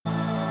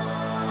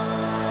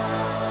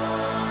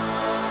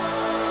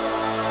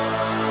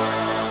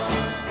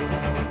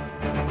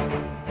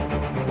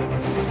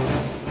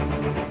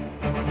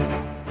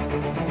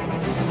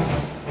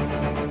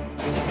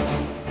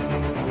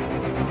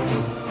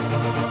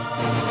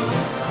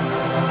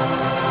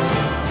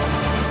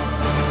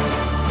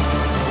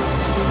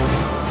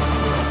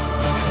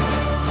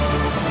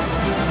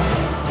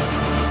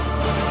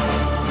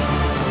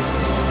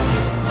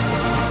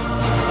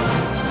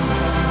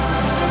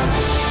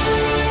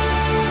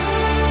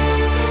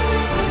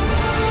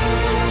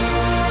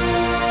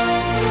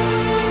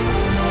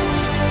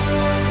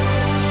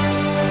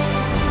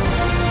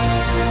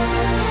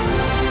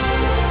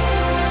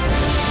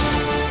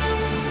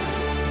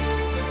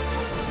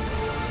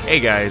Hey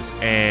guys,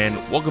 and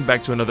welcome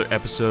back to another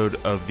episode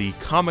of the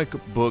Comic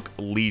Book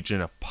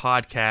Legion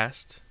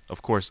podcast.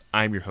 Of course,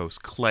 I'm your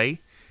host,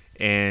 Clay,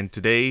 and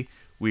today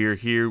we are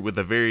here with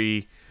a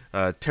very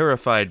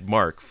terrified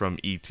Mark from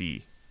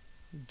E.T.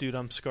 Dude,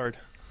 I'm scarred.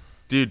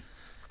 Dude,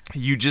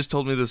 you just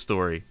told me the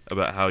story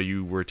about how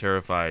you were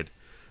terrified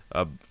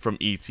from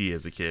E.T.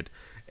 as a kid,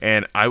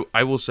 and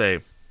I will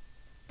say,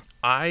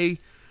 I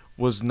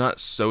was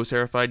not so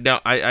terrified. Now,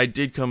 I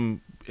did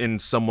come in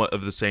somewhat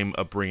of the same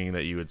upbringing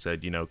that you had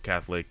said,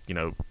 Catholic,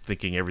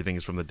 thinking everything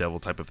is from the devil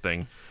type of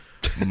thing.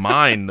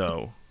 Mine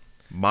though,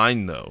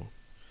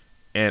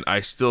 and I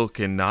still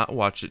cannot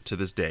watch it to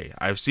this day.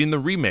 I've seen the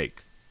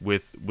remake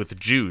with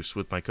Juice,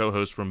 with my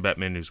co-host from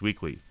Batman News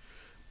Weekly,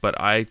 but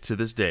I, to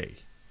this day,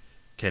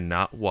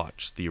 cannot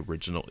watch the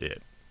original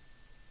It.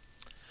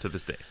 To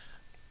this day.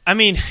 I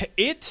mean,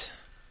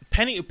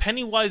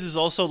 Pennywise is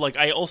also,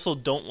 I also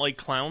don't like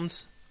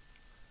clowns.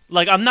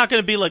 I'm not going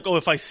to be like,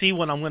 if I see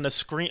one, I'm going to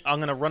scream, I'm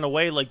going to run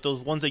away, like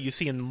those ones that you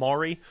see in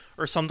Maury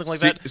or something like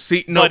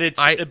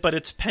that. But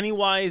it's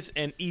Pennywise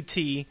and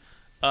E.T.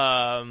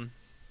 Well,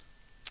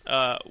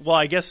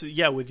 I guess,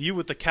 with you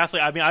with the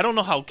Catholic. I mean, I don't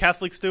know how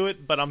Catholics do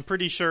it, but I'm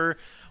pretty sure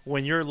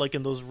when you're,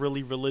 in those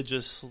really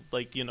religious,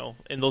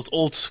 in those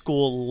old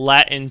school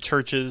Latin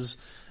churches,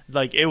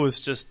 it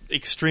was just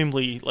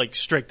extremely,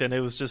 strict, and it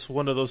was just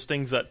one of those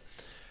things that,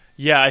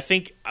 I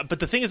think,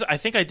 but the thing is, I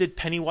think I did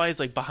Pennywise,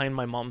 behind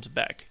my mom's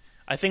back.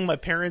 I think my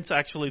parents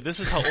actually. This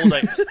is how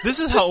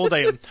old I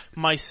am.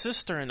 My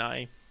sister and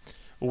I,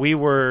 we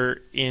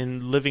were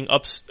living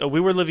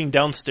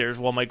downstairs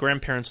while my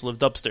grandparents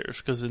lived upstairs,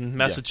 because in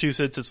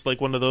Massachusetts it's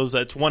one of those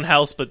that's one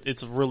house but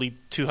it's really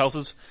two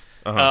houses.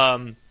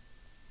 Uh-huh.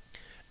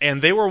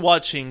 And they were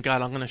watching.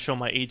 God, I'm going to show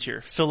my age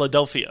here.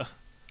 Philadelphia.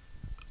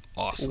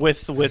 Awesome.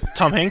 With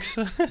Tom Hanks.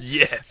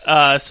 Yes.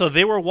 So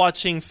they were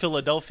watching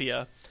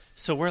Philadelphia.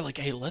 So we're like,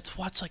 hey, let's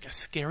watch a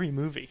scary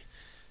movie.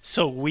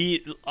 So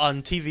we,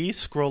 on TV,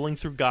 scrolling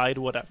through Guide,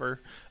 whatever,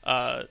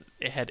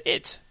 it had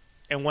It.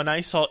 And when I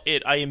saw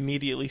It, I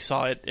immediately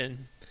saw it.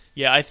 And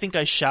I think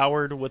I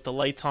showered with the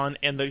lights on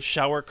and the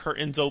shower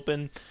curtains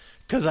open,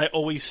 because I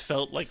always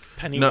felt like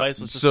Pennywise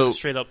was just going to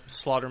straight up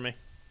slaughter me.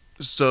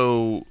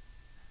 So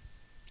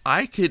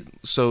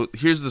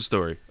here's the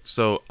story.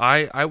 So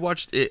I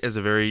watched It as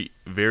a very,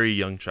 very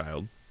young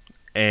child,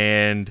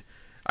 and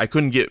I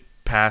couldn't get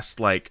past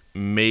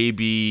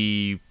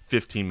maybe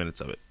 15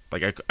 minutes of it.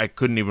 I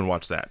couldn't even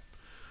watch that.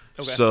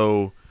 Okay.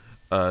 So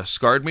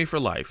scarred me for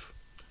life.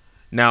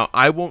 Now,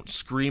 I won't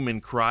scream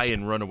and cry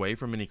and run away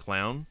from any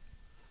clown,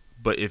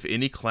 but if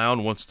any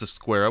clown wants to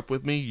square up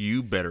with me,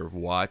 you better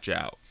watch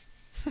out,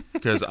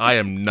 because I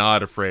am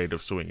not afraid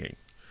of swinging.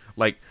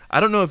 I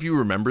don't know if you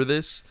remember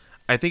this.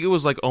 I think it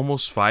was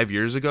almost 5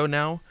 years ago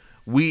now.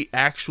 We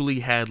actually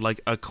had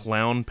a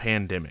clown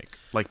pandemic.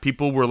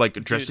 People were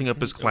dressing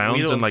up as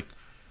clowns and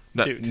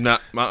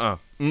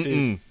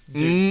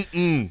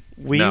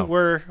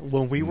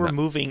when we were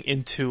moving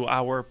into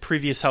our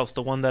previous house,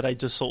 the one that I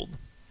just sold.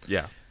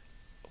 Yeah.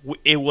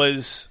 It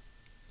was,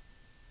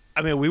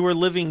 we were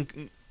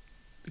living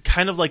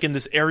kind of in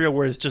this area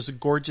where it's just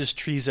gorgeous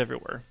trees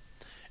everywhere.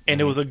 And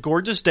It was a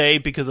gorgeous day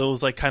because it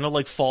was kind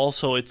of fall,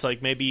 so it's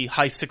maybe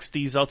high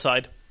 60s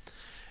outside.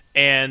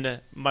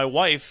 And my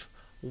wife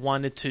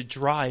wanted to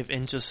drive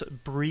and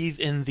just breathe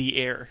in the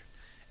air.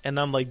 And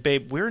I'm like,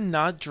 babe, we're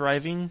not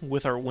driving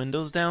with our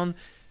windows down,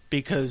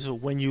 because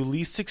when you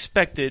least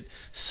expect it,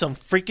 some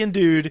freaking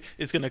dude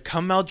is going to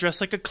come out dressed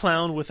like a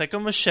clown with a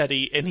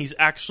machete, and he's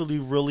actually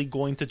really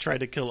going to try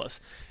to kill us.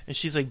 And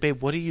she's like,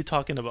 babe, what are you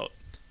talking about?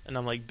 And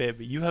I'm like,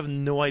 babe, you have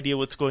no idea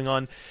what's going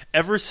on.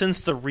 Ever since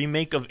the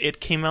remake of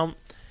It came out,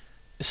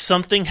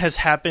 something has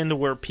happened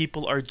where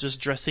people are just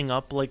dressing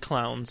up like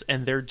clowns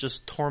and they're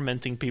just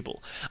tormenting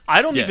people.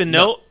 I don't even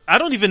know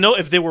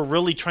if they were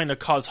really trying to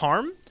cause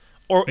harm,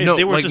 or if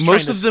they were just trying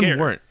to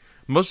scare.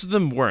 Most of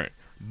them weren't.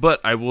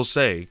 But I will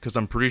say, because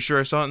I'm pretty sure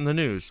I saw it in the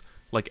news,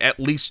 at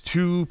least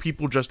 2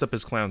 people dressed up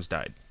as clowns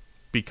died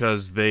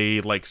because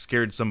they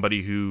scared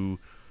somebody who,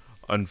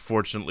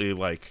 unfortunately,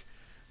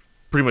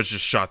 pretty much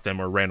just shot them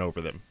or ran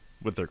over them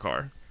with their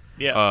car.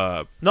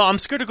 Yeah. No, I'm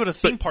scared to go to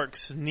theme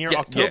parks near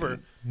October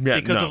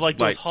because of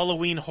those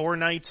Halloween Horror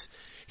Nights.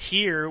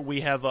 Here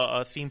we have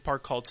a theme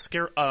park called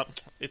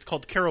it's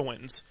called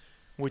Carowinds,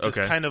 which is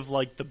kind of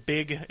the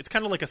big. It's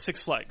kind of like a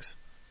Six Flags.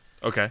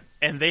 Okay.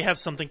 And they have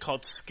something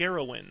called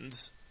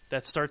Scarowinds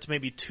that starts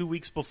maybe 3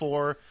 weeks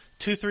before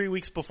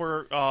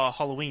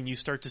Halloween. You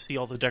start to see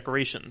all the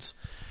decorations,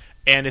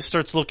 and it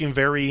starts looking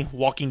very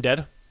Walking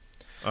Dead.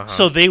 Uh-huh.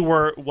 So they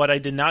were, what I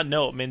did not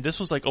know, this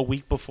was a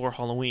week before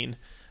Halloween,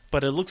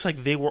 but it looks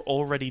like they were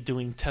already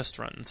doing test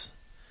runs.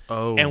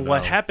 Oh, and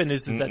what happened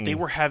is that they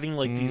were having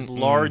these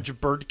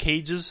large bird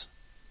cages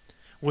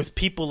with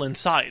people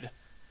inside.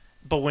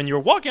 But when you're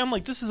walking, I'm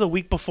like, this is a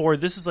week before.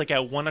 This is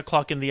at 1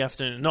 o'clock in the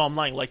afternoon. No, I'm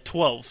lying,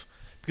 12.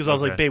 Because I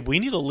was like, babe, we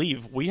need to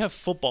leave. We have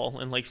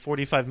football in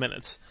 45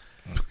 minutes.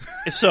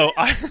 So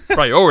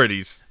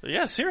Priorities.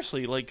 Yeah,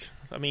 seriously.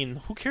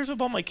 Who cares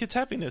about my kid's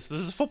happiness? This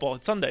is football.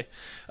 It's Sunday.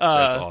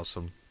 That's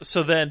awesome.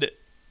 So then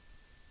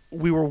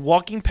we were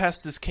walking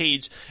past this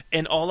cage,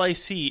 and all I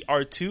see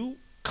are two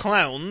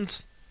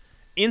clowns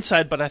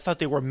inside, but I thought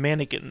they were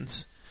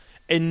mannequins.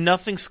 And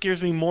nothing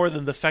scares me more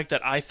than the fact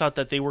that I thought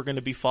that they were going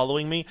to be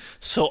following me.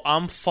 So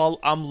I'm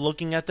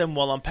looking at them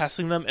while I'm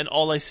passing them, and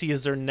all I see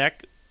is their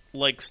neck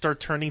like start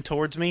turning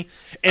towards me.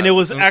 And it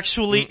was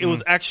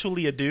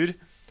actually a dude,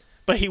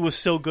 but he was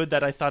so good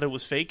that I thought it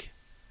was fake.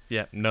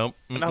 Yeah, nope.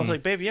 And I was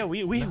like, babe, yeah,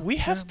 we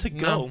have to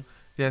go. No.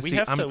 Yeah, see,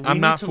 I'm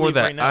not for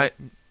that. Right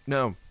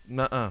no,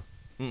 nuh-uh.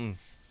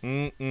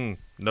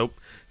 Nope.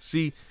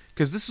 See,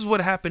 because this is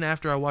what happened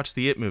after I watched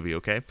the It movie,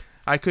 okay?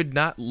 I could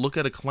not look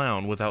at a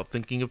clown without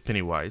thinking of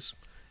Pennywise,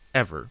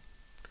 ever.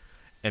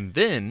 And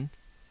then,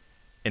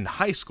 in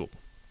high school,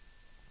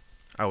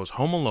 I was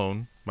home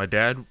alone. My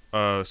dad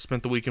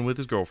spent the weekend with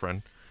his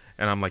girlfriend,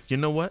 and I'm like, you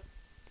know what?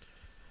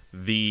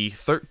 The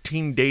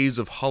 13 Days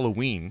of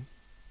Halloween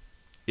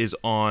is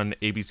on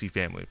ABC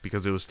Family,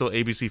 because it was still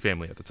ABC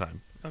Family at the time.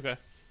 Okay.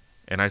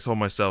 And I told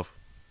myself,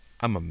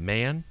 I'm a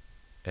man,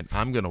 and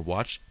I'm going to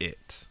watch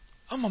it.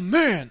 I'm a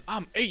man.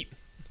 I'm 8.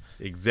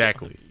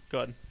 Exactly. Go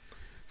ahead.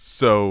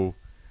 So,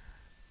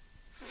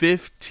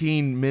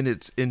 15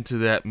 minutes into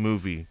that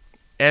movie,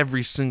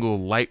 every single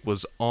light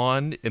was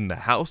on in the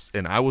house,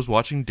 and I was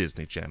watching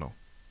Disney Channel.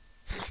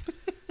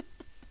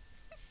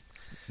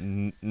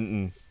 Nope.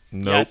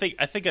 Yeah, I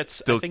think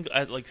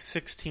at like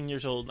 16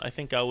 years old, I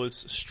think I was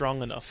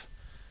strong enough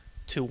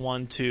to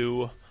want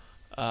to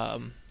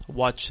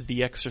watch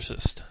The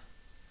Exorcist,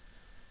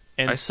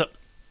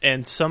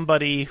 and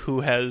somebody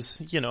who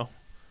has, you know,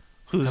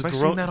 who's have I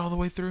seen that all the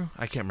way through?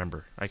 I can't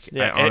remember. I honestly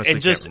can't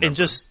remember. And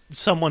just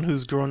someone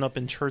who's grown up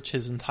in church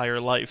his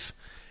entire life,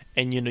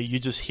 and you know, you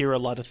just hear a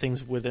lot of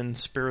things within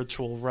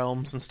spiritual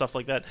realms and stuff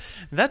like that.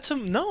 That's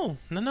no.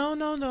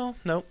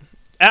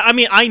 I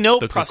mean, I know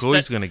the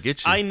Kukuri's going to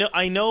get you.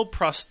 I know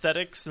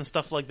prosthetics and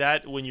stuff like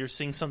that. When you're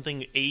seeing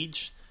something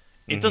age,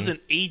 it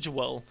doesn't age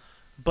well.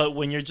 But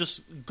when you're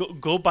just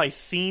go by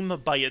theme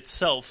by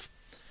itself,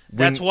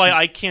 that's why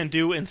I can't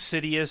do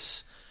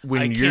Insidious.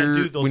 When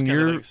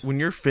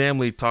your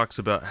family talks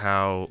about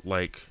how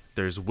like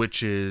there's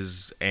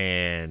witches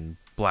and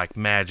black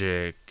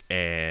magic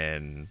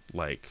and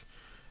like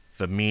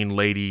the mean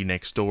lady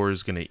next door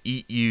is gonna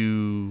eat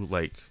you,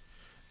 like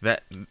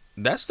that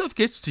stuff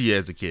gets to you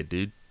as a kid,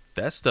 dude.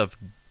 That stuff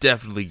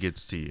definitely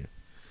gets to you.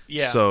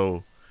 Yeah.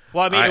 So,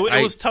 well, I mean,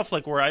 it was tough.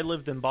 Like where I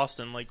lived in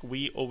Boston, like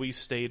we always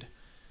stayed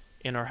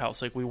in our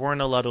house. Like we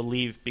weren't allowed to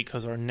leave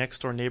because our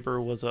next door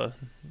neighbor was a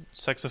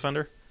sex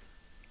offender.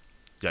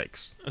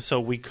 Yikes. So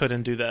we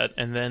couldn't do that.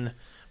 And then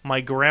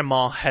my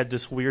grandma had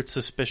this weird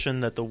suspicion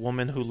that the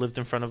woman who lived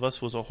in front of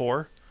us was a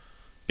whore,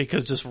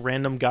 because just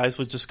random guys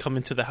would just come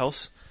into the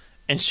house.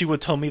 And she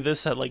would tell me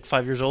this at like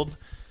 5 years old.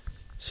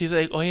 She's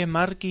like, "Oye,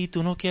 Marky,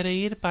 ¿tú no quieres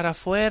ir para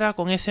afuera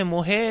con esa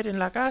mujer en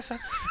la casa?"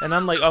 And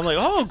I'm like,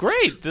 "Oh,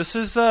 great! This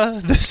is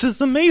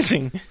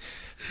amazing."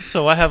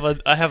 So I have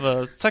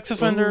a sex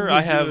offender,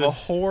 I have a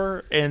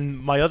whore, and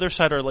my other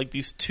side are like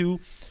these two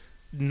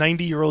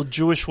 90-year-old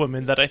Jewish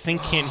women that I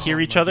think can't hear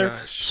each other.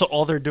 Gosh. So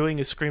all they're doing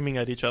is screaming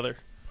at each other.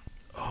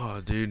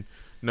 Oh, dude,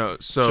 no.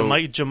 So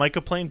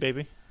Jamaica Plain,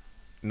 baby.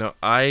 No,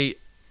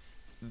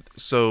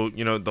 So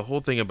you know the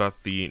whole thing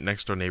about the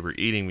next door neighbor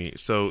eating me.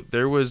 So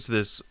there was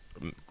this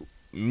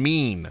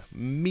mean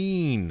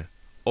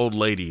old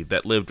lady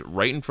that lived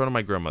right in front of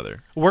my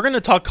grandmother. We're going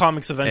to talk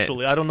comics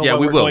eventually. I don't know. Yeah,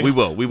 we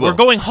will. We're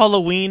going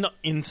Halloween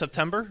in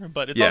September,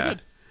 but it's all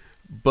good.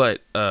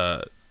 But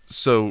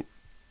so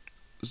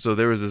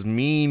there was this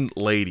mean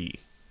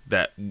lady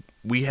that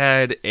we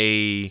had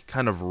a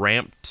kind of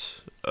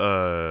ramped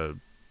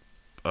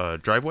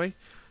driveway.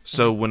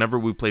 So whenever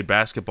we played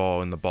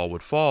basketball and the ball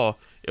would fall,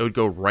 it would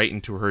go right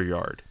into her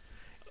yard,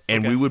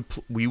 and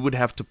we would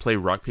have to play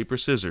rock paper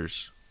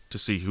scissors to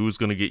see who was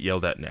going to get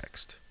yelled at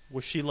next.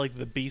 Was she like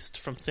the Beast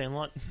from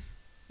Sandlot?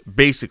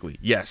 Basically,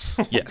 yes,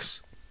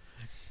 yes.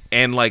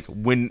 And like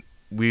when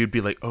we would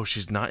be like, "Oh,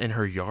 she's not in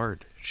her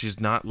yard. She's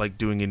not like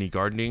doing any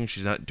gardening.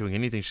 She's not doing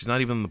anything. She's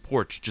not even on the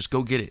porch. Just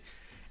go get it."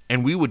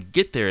 And we would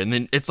get there, and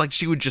then it's like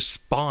she would just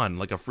spawn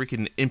like a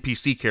freaking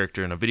NPC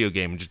character in a video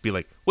game and just be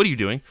like, "What are you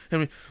doing?"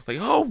 And we're like,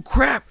 "Oh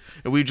crap!"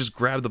 And we just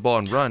grab the ball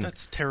and run.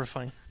 That's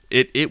terrifying.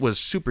 It was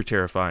super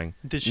terrifying.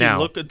 Did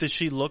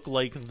she look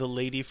like the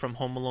lady from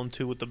Home Alone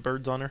 2 with the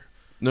birds on her?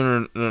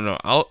 No.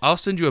 I'll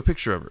send you a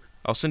picture of her.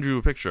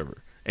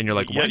 And you're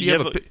like, "Why do you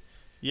have a picture?"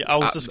 Yeah, I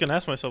was just gonna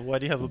ask myself, why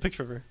do you have a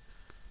picture of her?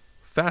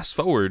 Fast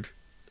forward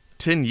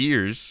 10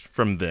 years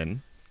from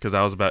then, because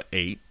I was about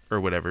 8 or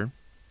whatever.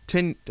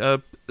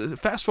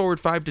 Fast forward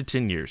 5 to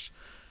 10 years.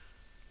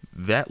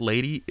 That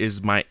lady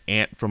is my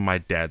aunt from my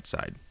dad's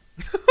side.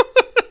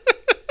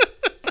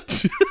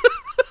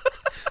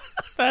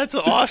 That's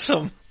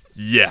awesome.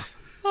 Yeah.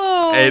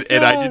 Oh,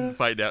 and I didn't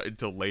find out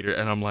until later,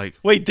 and I'm like,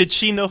 wait, did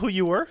she know who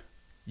you were?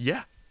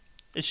 Yeah.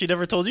 And she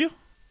never told you?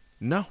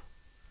 No.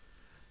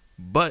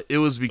 But it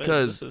was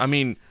because I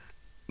mean,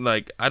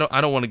 like I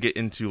don't want to get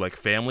into like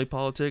family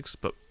politics,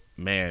 but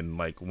man,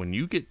 like when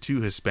you get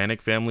two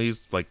Hispanic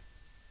families like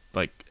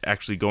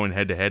actually going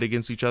head to head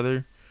against each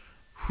other,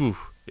 whew,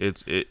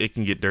 It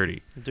can get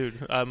dirty,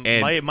 dude.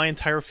 My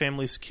entire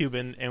family's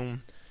Cuban,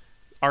 and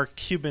our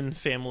Cuban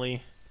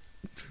family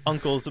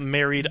uncles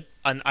married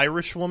an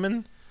Irish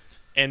woman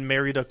and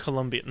married a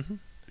Colombian.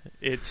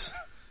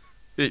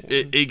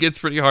 It gets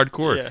pretty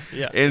hardcore.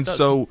 Yeah. And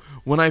so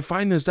when I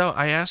find this out,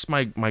 I asked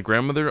my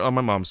grandmother on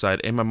my mom's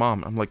side and my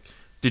mom. I'm like,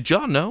 "Did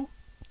y'all know?"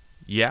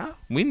 "Yeah,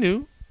 we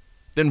knew."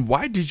 "Then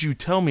why did you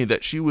tell me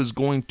that she was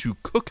going to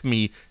cook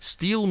me,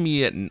 steal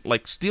me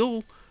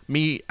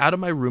out of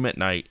my room at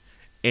night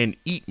and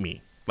eat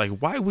me? Like,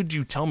 why would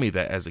you tell me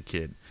that as a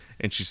kid?"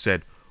 And she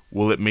said,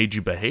 "Well, it made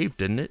you behave,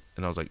 didn't it?"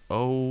 And I was like,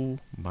 "Oh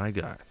my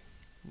God."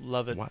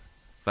 Love it. What?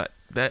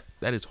 That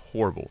is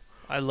horrible.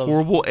 I love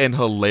horrible and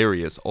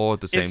hilarious all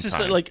at the same time. It's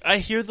just like I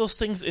hear those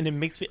things and it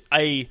makes me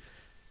I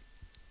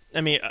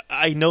mean,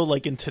 I know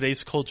like in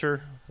today's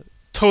culture,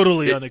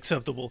 totally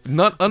unacceptable.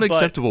 Not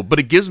unacceptable, but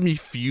it gives me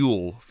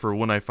fuel for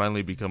when I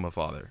finally become a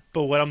father.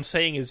 But what I'm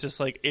saying is just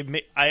like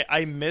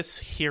I miss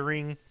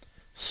hearing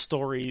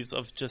stories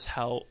of just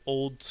how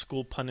old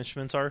school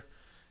punishments are,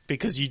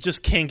 because you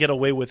just can't get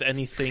away with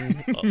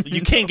anything.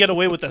 You can't get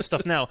away with that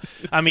stuff now.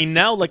 I mean,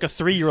 now like a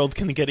 3-year-old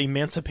can get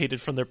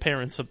emancipated from their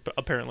parents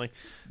apparently.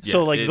 Yeah,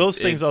 so like those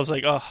things, I was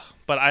like, oh,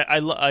 but I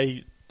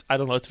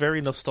don't know. It's very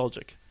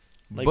nostalgic.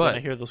 Like when I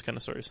hear those kind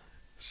of stories.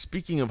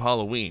 Speaking of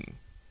Halloween,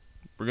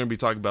 we're going to be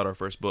talking about our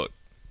first book,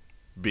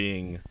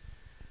 being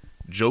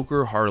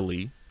Joker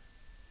Harley,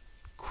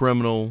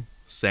 Criminal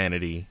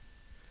Sanity,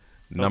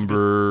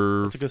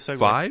 number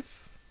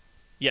 5?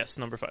 Yes,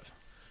 number 5.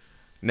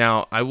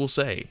 Now, I will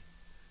say,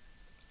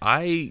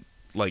 I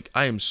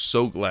am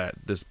so glad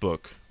this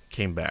book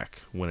came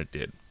back when it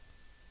did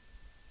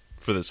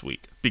for this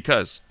week,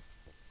 because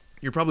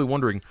you're probably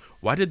wondering,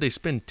 why did they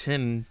spend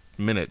 10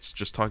 minutes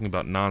just talking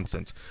about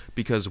nonsense?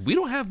 Because we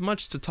don't have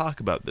much to talk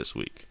about this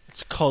week.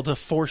 It's called a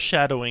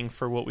foreshadowing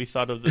for what we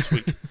thought of this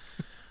week.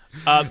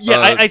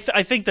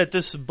 I think that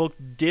this book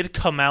did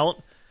come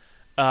out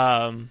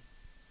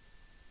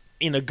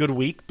in a good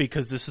week,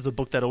 because this is a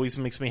book that always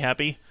makes me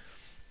happy.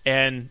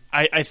 And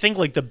I think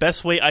like the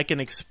best way I can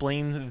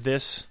explain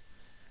this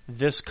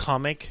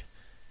comic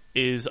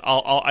is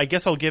I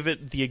guess I'll give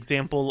it the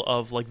example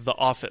of like The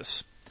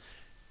Office.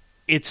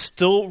 It's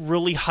still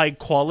really high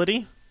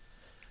quality,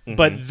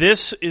 but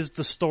this is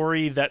the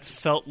story that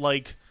felt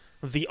like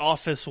The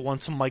Office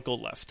once Michael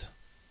left.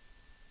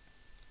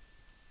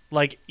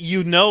 Like,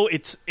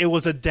 it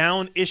was a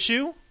down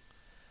issue,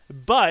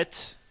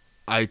 but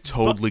I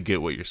totally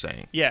get what you're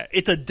saying. Yeah,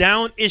 it's a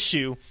down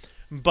issue,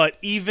 but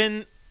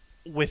even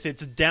with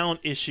its down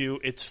issue,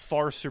 it's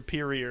far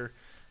superior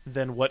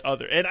than what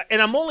other.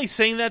 And I'm only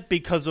saying that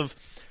because of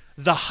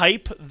the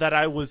hype that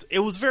it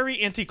was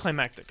very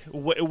anticlimactic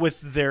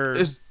with their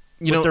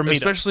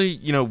especially,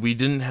 we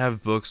didn't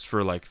have books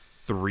for like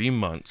 3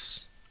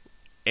 months,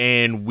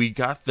 and we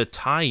got the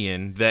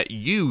tie-in that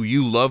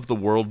you love the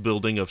world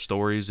building of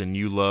stories, and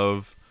you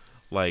love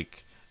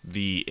like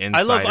the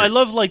insider. I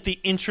love like the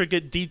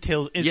intricate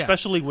details,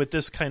 especially with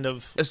this kind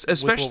of,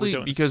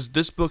 especially because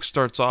this book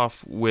starts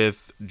off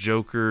with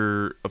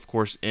Joker, of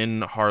course,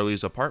 in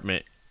Harley's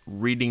apartment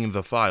reading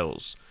the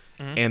files,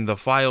 and the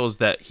files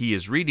that he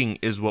is reading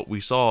is what we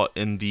saw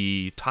in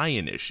the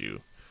tie-in issue.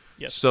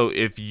 Yes. So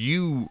if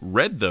you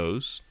read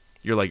those,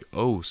 you're like,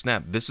 oh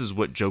snap, this is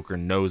what Joker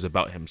knows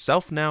about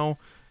himself now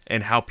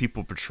and how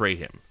people portray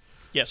him.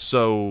 Yes.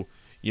 So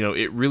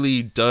it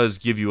really does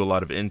give you a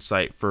lot of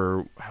insight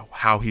for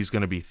how he's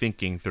going to be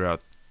thinking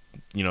throughout,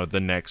 the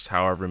next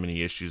however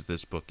many issues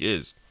this book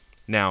is.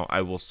 Now,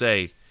 I will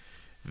say,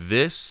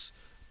 this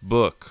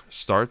book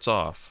starts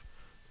off,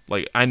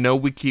 like, I know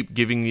we keep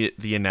giving it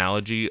the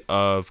analogy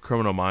of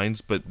Criminal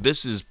Minds, but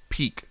this is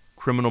peak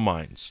Criminal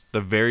Minds. The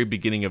very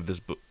beginning of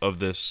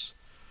this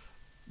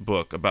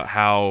book, about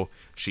how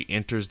she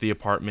enters the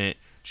apartment.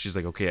 She's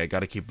like, okay, I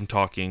got to keep him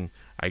talking.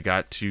 I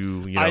got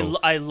to,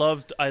 I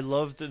loved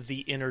the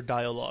inner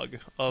dialogue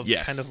of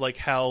kind of like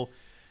how,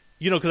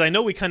 because I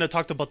know we kind of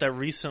talked about that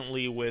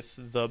recently with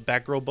the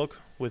Batgirl book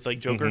with like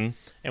Joker,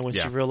 and when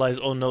she realized,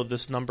 oh no,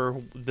 this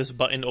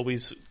button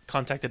always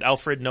contacted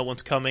Alfred, no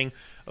one's coming.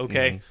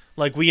 Okay,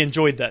 like we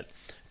enjoyed that,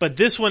 but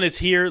this one is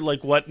here.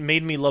 Like what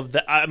made me love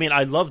that? I mean,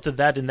 I loved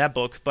that in that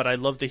book, but I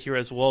loved it here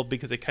as well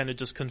because it kind of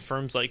just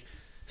confirms like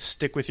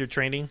stick with your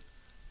training.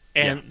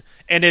 And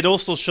it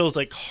also shows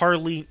like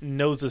Harley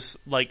knows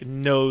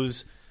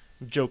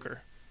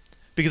Joker,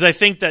 because I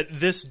think that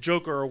this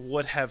Joker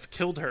would have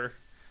killed her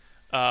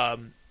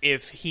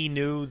if he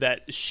knew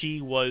that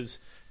she was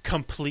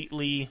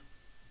completely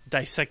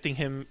dissecting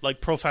him,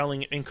 like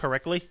profiling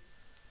incorrectly.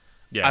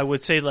 Yeah, I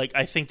would say like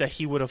I think that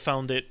he would have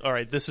found it. All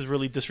right, this is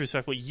really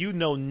disrespectful. You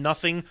know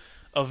nothing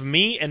of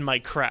me and my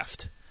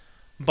craft,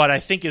 but I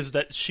think is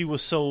that she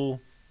was so.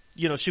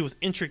 She was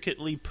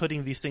intricately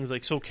putting these things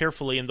like so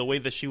carefully in the way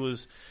that she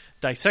was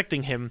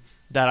dissecting him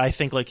that I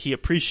think like he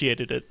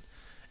appreciated it.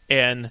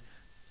 And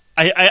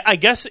I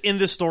guess in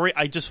this story,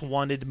 I just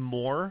wanted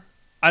more.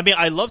 I mean,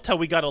 I loved how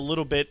we got a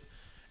little bit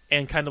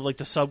and kind of like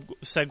the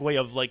segue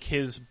of like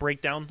his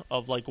breakdown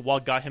of like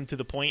what got him to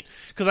the point.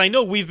 Because I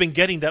know we've been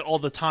getting that all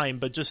the time,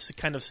 but just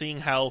kind of seeing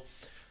how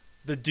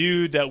the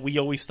dude that we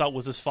always thought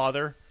was his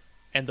father,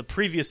 and the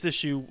previous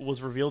issue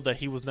was revealed that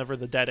he was never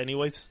the dad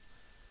anyways.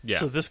 Yeah.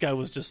 So this guy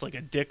was just like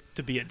a dick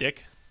to be a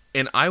dick.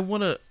 And I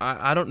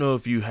don't know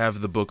if you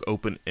have the book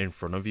open in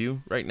front of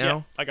you right now.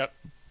 Yeah, I got.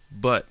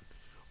 But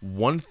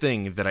one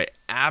thing that I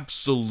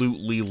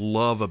absolutely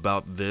love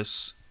about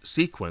this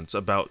sequence,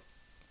 about,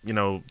 you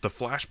know, the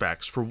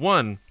flashbacks, for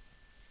one,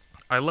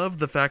 I love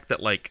the fact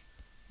that like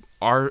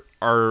our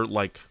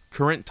like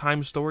current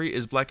time story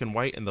is black and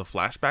white and the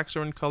flashbacks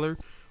are in color,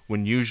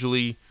 when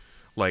usually,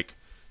 like,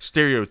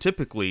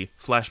 stereotypically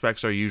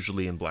flashbacks are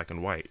usually in black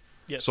and white.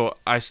 Yes. So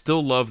I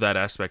still love that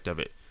aspect of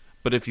it.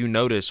 But if you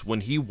notice,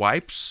 when he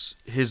wipes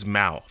his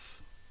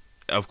mouth,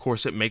 of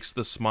course it makes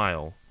the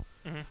smile,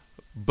 mm-hmm.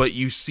 but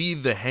you see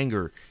the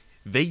hanger.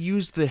 They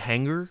use the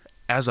hanger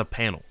as a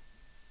panel.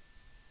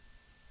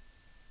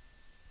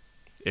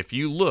 If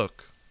you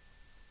look...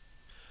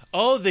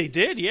 Oh, they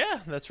did? Yeah,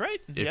 that's right.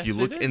 If you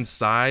look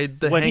inside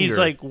the when hanger... When he's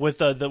like with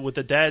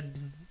the dead...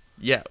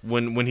 Yeah,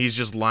 when he's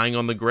just lying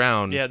on the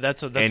ground. Yeah,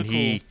 that's cool...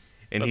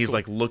 And he's cool.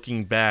 Like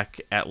looking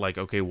back at like,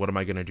 okay, what am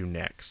I going to do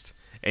next?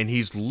 And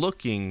he's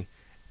looking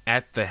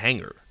at the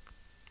hanger.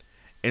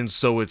 And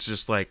so it's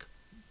just like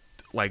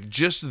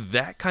just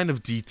that kind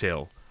of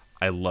detail.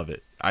 I love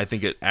it. I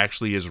think it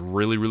actually is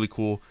really, really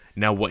cool.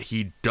 Now what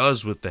he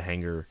does with the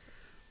hanger,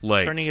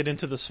 like turning it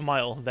into the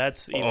smile,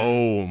 that's even...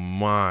 Oh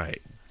my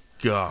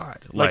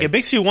God. Like it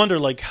makes you wonder,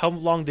 like, how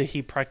long did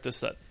he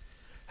practice that?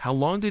 How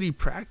long did he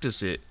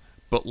practice it?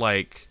 But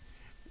like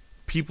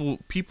people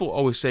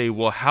always say,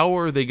 well, how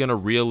are they going to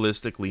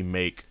realistically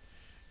make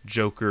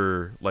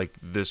Joker like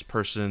this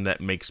person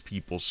that makes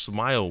people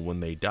smile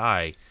when they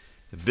die?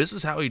 This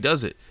is how he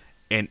does it,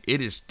 and it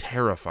is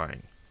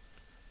terrifying.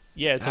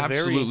 Yeah, it's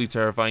absolutely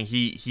terrifying.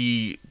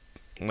 He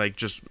like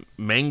just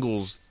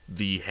mangles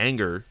the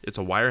hanger. It's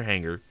a wire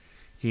hanger.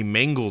 He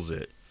mangles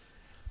it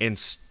and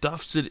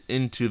stuffs it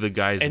into the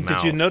guy's mouth. And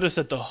did you notice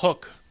that the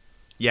hook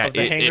of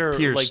the hanger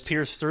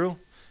pierced through?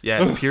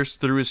 Yeah, it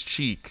pierced through his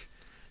cheek.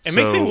 It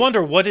makes me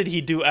wonder, what did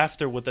he do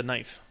after with the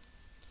knife?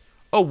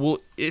 Oh, well,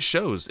 it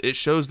shows. It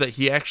shows that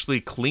he actually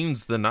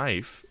cleans the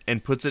knife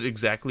and puts it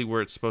exactly where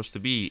it's supposed to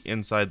be,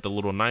 inside the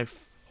little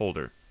knife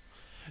holder.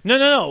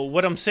 No.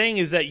 What I'm saying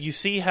is that you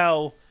see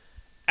how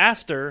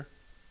after,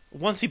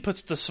 once he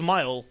puts the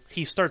smile,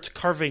 he starts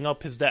carving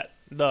up his dad,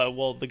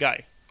 the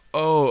guy.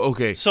 Oh,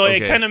 okay. So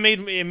it kind of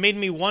made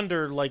me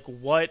wonder, like,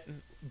 what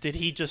did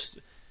he just...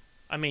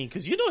 I mean,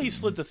 because he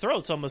slit the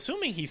throat, so I'm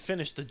assuming he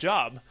finished the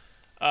job.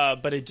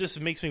 But it just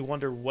makes me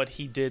wonder what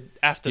he did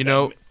after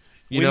that.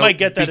 We might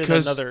get that in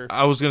another...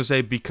 I was going to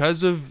say,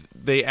 because of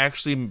they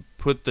actually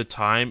put the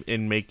time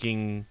in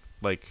making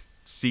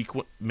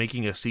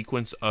making a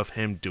sequence of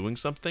him doing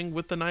something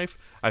with the knife,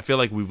 I feel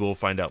like we will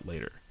find out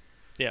later.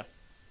 Yeah.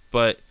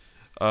 But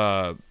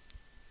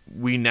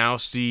we now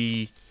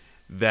see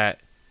that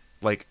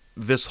like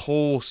this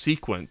whole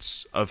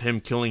sequence of him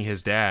killing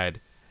his dad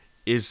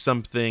is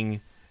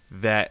something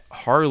that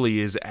Harley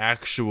is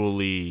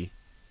actually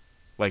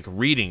like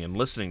reading and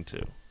listening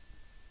to.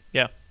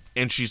 Yeah.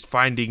 And she's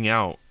finding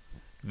out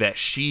that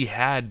she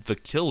had the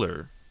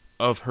killer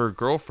of her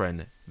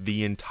girlfriend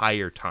the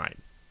entire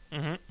time.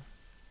 Mm-hmm.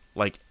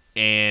 Like,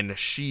 and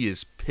she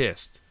is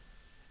pissed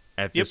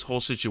at this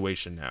whole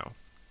situation now.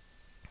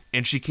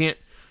 And she can't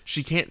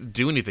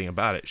do anything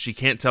about it. She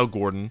can't tell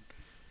Gordon,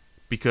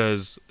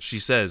 because she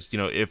says,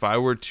 if I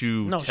were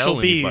to tell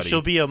anybody...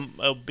 she'll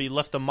be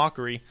left a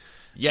mockery.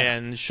 Yeah.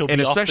 And she'll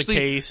be off the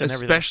case and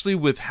everything. Especially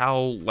with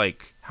how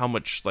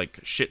much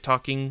shit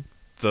talking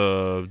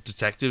the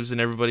detectives and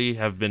everybody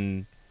have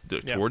been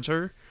towards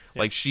her.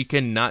 Yeah. Like, she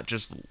cannot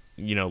just,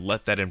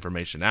 let that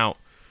information out.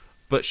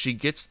 But she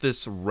gets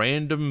this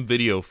random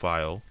video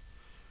file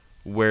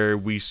where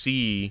we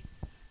see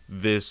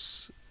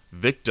this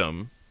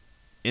victim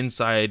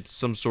inside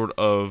some sort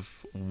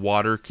of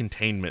water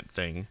containment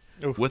thing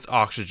with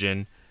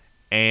oxygen,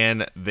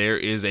 and there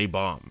is a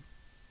bomb.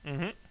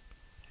 Mm-hmm.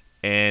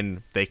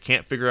 And they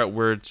can't figure out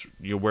where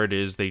it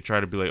is. They try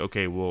to be like,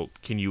 okay, well,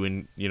 can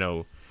you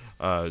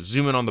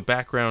zoom in on the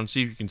background,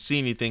 see if you can see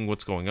anything,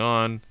 what's going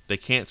on. They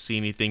can't see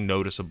anything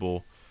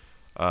noticeable,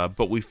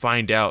 but we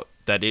find out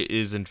that it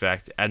is in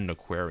fact at an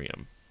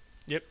aquarium.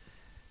 Yep.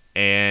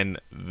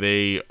 And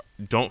they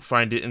don't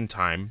find it in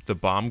time. The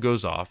bomb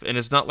goes off, and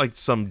it's not like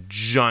some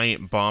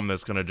giant bomb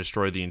that's going to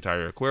destroy the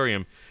entire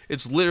aquarium.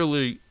 It's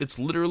literally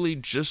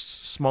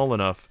just small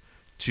enough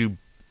to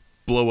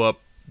blow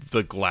up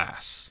the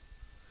glass.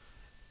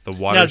 The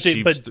water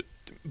seeps.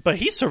 But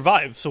he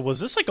survived. So was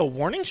this like a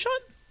warning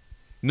shot?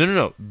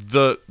 No.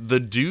 The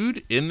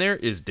dude in there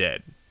is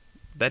dead.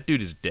 That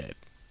dude is dead.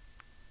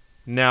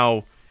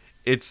 Now,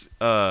 it's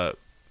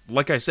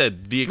like I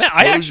said, the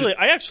explosion... Man,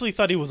 I actually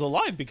thought he was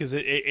alive, because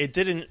it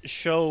didn't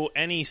show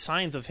any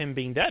signs of him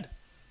being dead.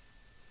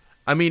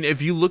 I mean,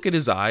 if you look at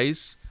his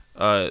eyes,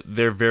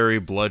 They're very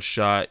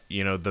bloodshot.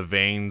 You know, the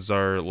veins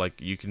are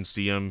like you can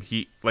see him.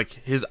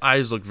 His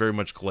eyes look very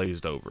much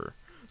glazed over.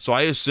 So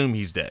I assume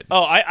he's dead.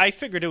 Oh, I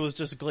figured it was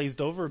just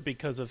glazed over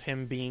because of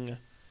him being,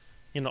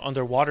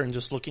 underwater and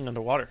just looking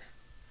underwater.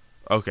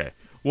 Okay.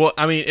 Well,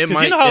 I mean, it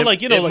might. You know how, like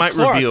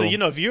Clorox, reveal.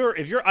 So,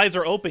 if your eyes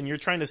are open, you're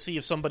trying to see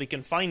if somebody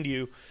can find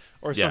you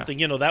or something.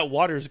 That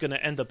water is going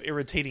to end up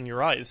irritating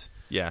your eyes.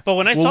 Yeah. But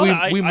when I saw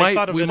that, I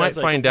thought of it as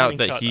like find a out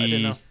that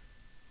shot.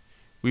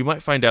 we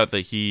might find out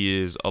that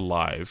he is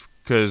alive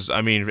because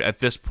I mean, at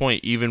this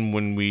point, even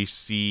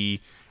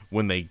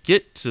when they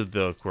get to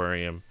the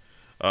aquarium,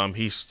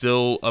 he's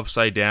still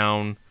upside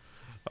down.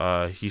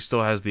 He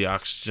still has the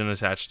oxygen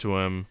attached to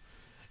him.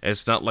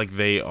 It's not like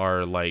they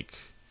are like.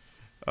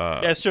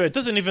 Yeah, it's true. It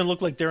doesn't even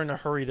look like they're in a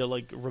hurry to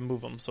like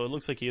remove him. So it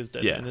looks like he is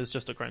dead, and it's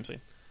just a crime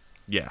scene.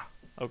 Yeah.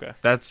 Okay.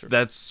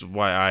 That's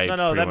why I.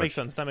 No, that makes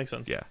sense. That makes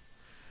sense. Yeah.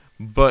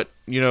 But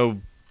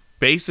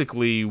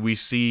basically, we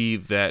see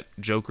that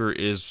Joker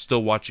is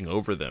still watching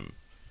over them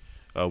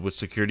with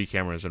security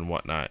cameras and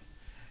whatnot,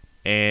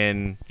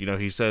 and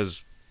he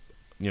says,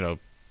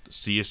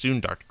 "See you soon,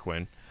 Dr.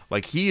 Quinn."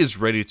 Like he is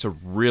ready to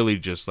really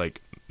just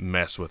like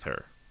mess with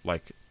her,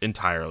 like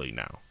entirely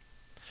now.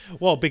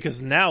 Well,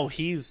 because now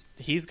he's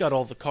got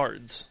all the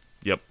cards.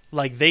 Yep.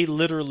 Like they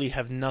literally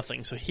have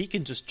nothing, so he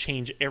can just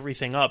change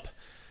everything up,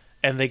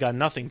 and they got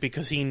nothing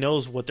because he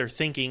knows what they're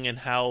thinking and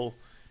how,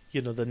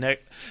 the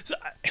next.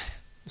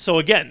 So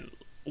again,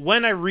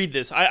 when I read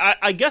this,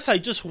 I guess I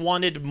just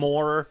wanted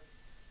more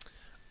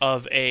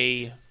of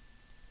a.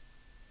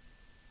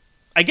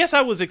 I guess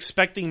I was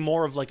expecting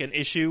more of like an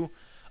issue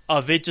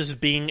of it just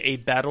being a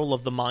battle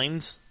of the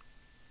minds.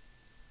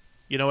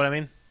 You know what I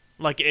mean?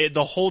 Like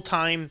the whole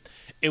time.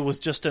 It was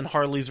just in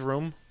Harley's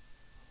room,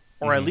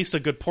 or at least a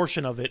good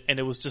portion of it, and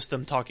it was just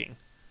them talking.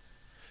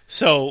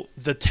 So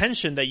the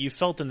tension that you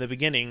felt in the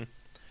beginning,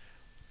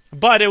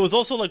 but it was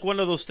also like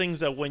one of those things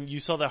that when you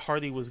saw that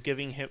Harley was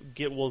giving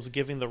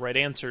the right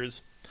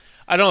answers,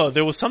 I don't know,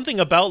 there was something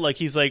about like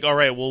he's like, all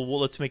right, well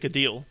let's make a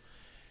deal.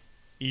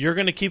 You're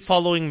gonna keep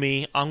following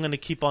me. I'm gonna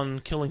keep on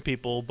killing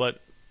people,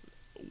 but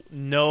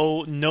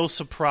no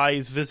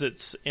surprise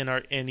visits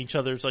in each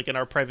other's like in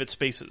our private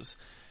spaces.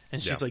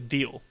 And she's like,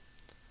 deal.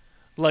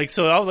 Like,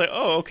 so I was like,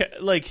 oh, okay.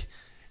 Like,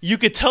 you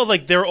could tell,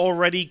 like, they're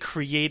already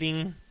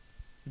creating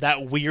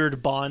that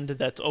weird bond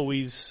that's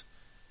always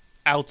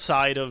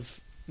outside of,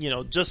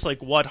 just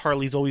like what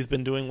Harley's always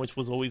been doing, which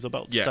was always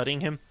about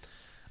studying him.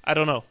 I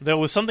don't know. There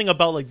was something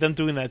about, like, them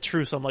doing that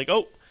truce. I'm like,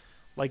 oh,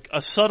 like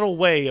a subtle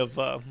way of,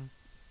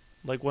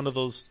 like, one of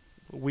those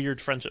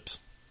weird friendships.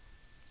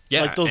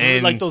 Yeah.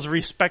 Like those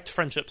respect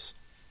friendships.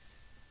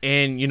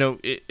 And,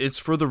 it's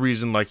for the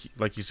reason,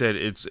 like you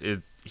said,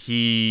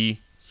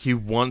 he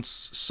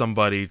wants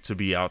somebody to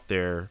be out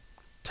there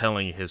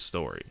telling his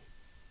story.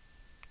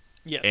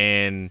 Yes.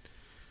 And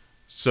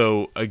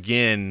so,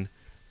 again,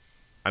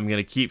 I'm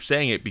going to keep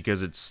saying it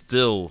because it's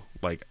still,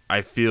 like,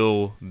 I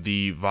feel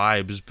the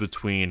vibes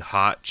between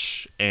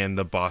Hotch and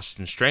the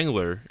Boston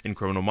Strangler in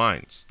Criminal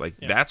Minds. Like,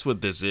 that's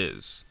what this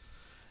is.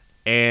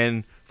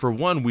 And, for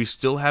one, we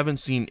still haven't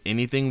seen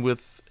anything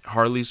with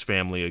Harley's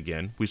family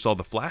again. We saw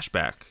the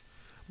flashback,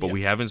 but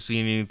we haven't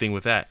seen anything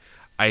with that.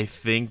 I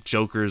think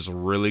Joker's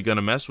really going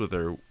to mess with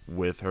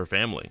her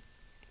family.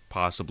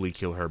 Possibly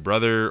kill her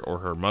brother or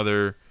her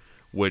mother,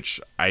 which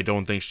I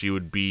don't think she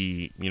would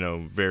be,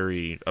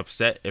 very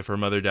upset if her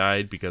mother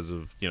died because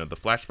of, the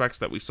flashbacks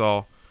that we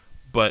saw.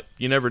 But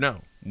you never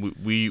know.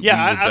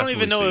 I don't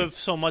even know if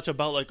so much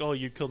about like, oh,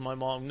 you killed my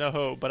mom.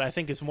 No, but I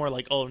think it's more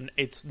like, oh,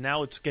 it's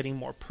getting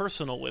more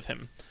personal with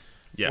him.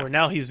 Yeah. Or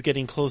now he's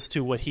getting close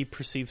to what he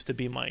perceives to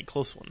be my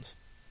close ones.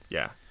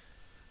 Yeah.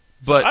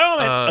 But I don't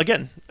know,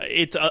 again,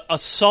 it's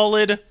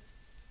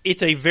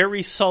it's a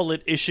very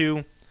solid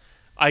issue.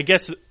 I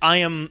guess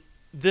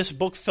this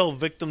book fell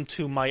victim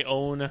to my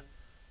own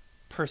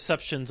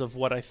perceptions of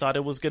what I thought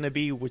it was going to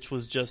be, which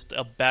was just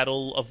a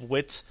battle of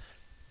wits.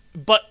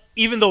 But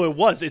even though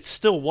it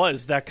still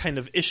was that kind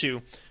of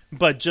issue.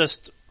 But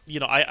just,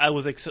 I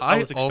was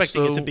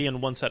expecting it to be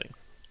in one setting.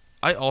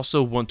 I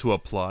also want to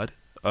applaud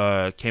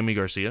Kami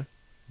Garcia,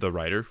 the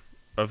writer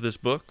of this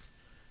book,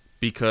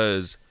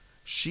 because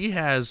she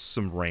has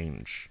some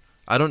range.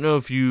 I don't know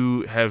if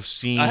you have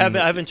seen. I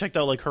haven't checked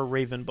out like her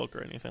Raven book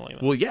or anything like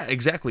that. Well, yeah,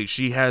 exactly.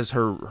 She has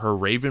her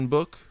Raven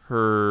book,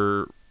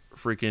 her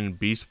freaking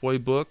Beast Boy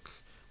book.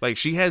 Like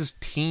she has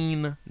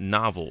teen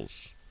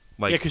novels.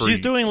 Like because she's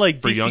doing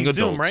like DC young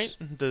Zoom, adults.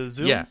 Right? The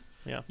Zoom.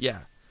 Yeah.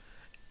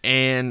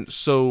 And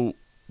so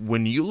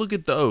when you look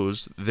at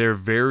those, they're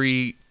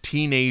very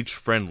teenage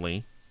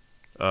friendly.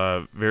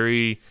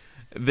 They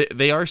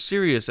are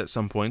serious at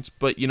some points,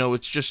 but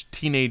it's just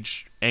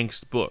teenage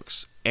angst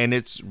books, and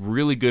it's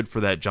really good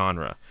for that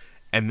genre.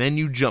 And then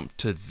you jump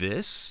to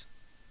this,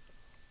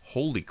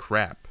 holy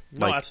crap!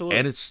 No, absolutely,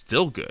 and it's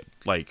still good.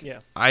 Like,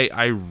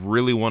 I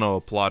really want to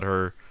applaud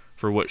her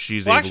for what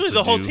she's able to do. Well, actually,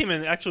 the whole team,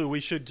 and actually, we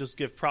should just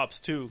give props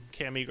to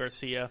Kami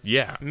Garcia.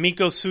 Yeah,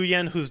 Miko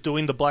Suyen, who's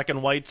doing the black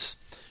and whites.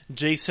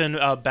 Jason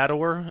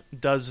Badower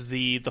does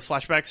the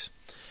flashbacks,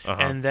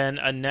 and then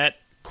Annette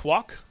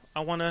Kwok,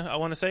 I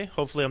wanna say.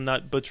 Hopefully I'm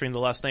not butchering the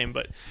last name,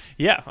 but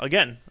yeah,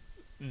 again,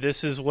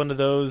 this is one of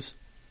those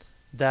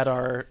that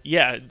are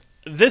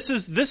this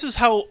is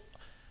how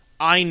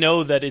I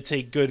know that it's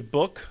a good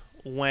book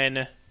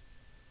when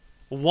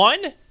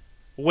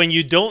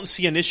you don't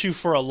see an issue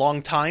for a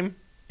long time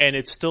and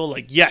it's still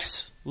like,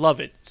 yes, love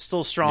it, it's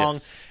still strong,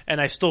 yes, and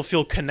I still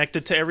feel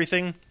connected to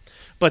everything.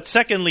 But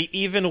secondly,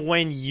 even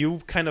when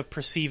you kind of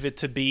perceive it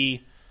to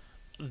be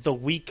a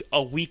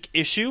weak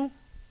issue,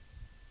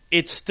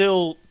 it's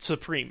still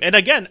supreme. And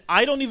again,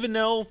 I don't even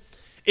know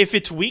if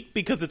it's weak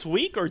because it's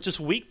weak or just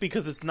weak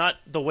because it's not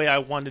the way I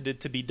wanted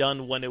it to be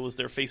done when it was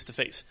there face to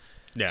face.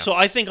 Yeah. So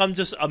I think I'm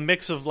just a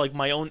mix of like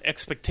my own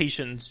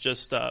expectations.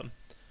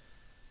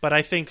 But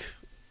I think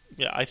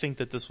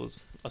that this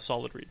was a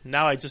solid read.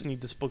 Now I just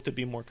need this book to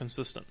be more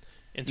consistent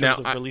in terms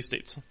of release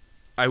dates.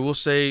 I will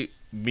say,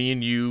 me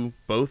and you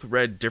both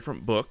read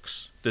different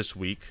books this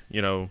week.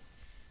 You know,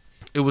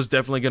 it was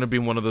definitely going to be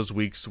one of those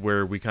weeks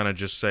where we kind of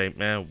just say,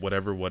 man,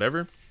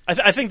 whatever.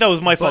 I think that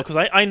was my fault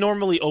because I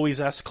normally always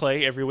ask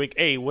Clay every week,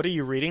 hey, what are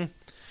you reading?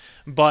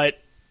 But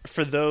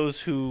for those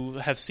who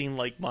have seen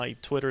like my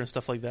Twitter and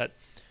stuff like that,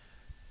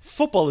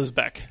 football is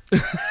back.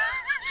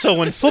 So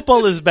when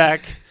football is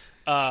back,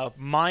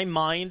 my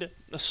mind,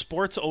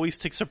 sports always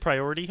takes a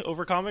priority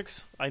over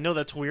comics. I know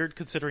that's weird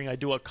considering I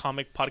do a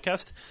comic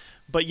podcast.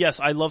 But yes,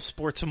 I love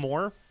sports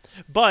more.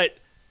 But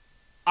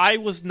I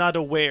was not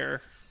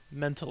aware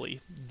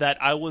mentally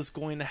that I was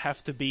going to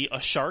have to be a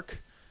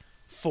shark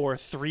for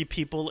 3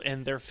 people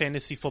in their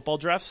fantasy football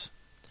drafts.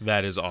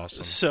 That is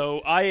awesome. So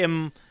I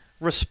am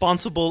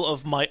responsible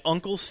of my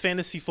uncle's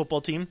fantasy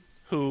football team,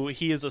 who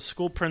he is a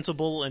school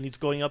principal and he's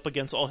going up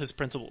against all his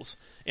principals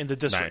in the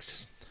district.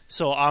 Nice.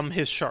 So I'm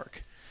his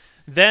shark.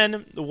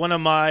 Then one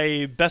of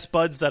my best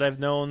buds that I've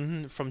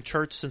known from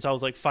church since I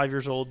was like 5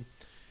 years old,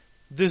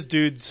 this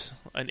dude's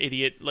an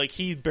idiot. Like,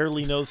 he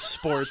barely knows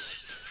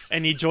sports,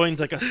 and he joins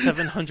like a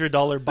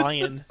 $700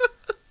 buy-in.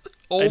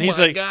 Oh and he's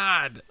my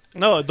God.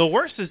 No, the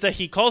worst is that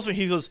he calls me.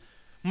 He goes,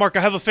 Mark, I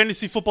have a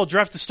fantasy football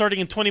draft that's starting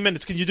in 20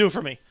 minutes. Can you do it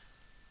for me?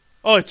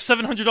 Oh, it's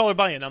 $700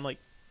 buy-in. I'm like,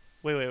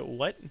 wait,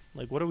 what?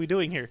 Like, what are we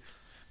doing here?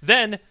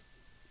 Then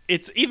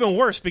it's even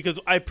worse because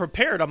I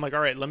prepared. I'm like, all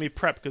right, let me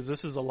prep because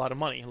this is a lot of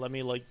money. Let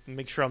me like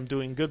make sure I'm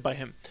doing good by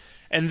him.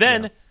 And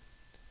then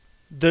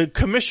the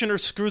commissioner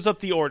screws up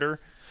the order.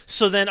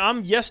 So then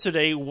I'm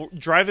yesterday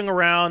driving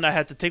around. I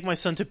had to take my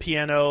son to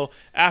piano.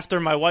 After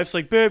my wife's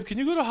like, babe, can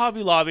you go to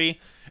Hobby Lobby?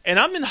 And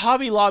I'm in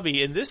Hobby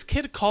Lobby, and this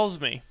kid calls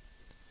me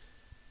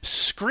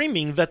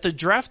screaming that the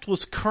draft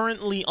was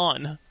currently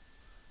on,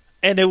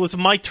 and it was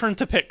my turn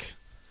to pick.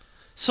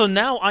 So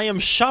now I am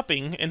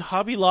shopping in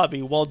Hobby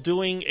Lobby while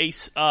doing a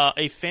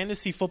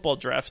fantasy football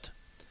draft.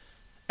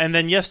 And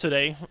then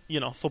yesterday,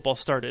 football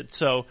started.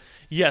 So,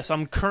 yes,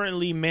 I'm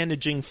currently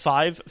managing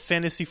 5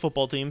 fantasy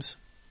football teams.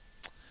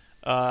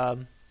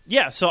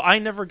 So I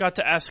never got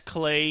to ask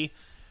Clay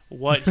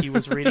what he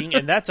was reading,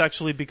 and that's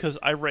actually because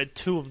I read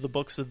 2 of the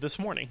books this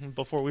morning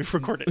before we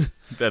recorded.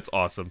 That's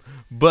awesome.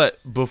 But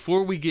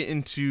before we get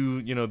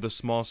into, the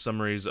small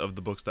summaries of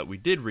the books that we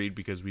did read,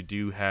 because we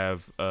do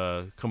have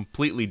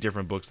completely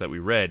different books that we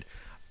read,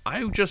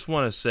 I just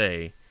want to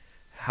say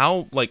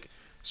how,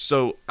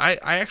 so I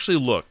actually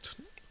looked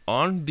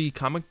on the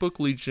Comic Book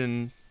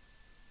Legion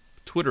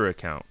Twitter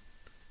account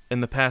in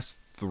the past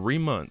 3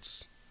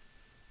 months.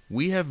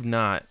 We have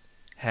not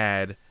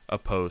had a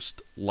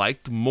post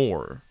liked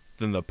more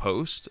than the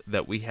post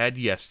that we had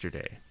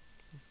yesterday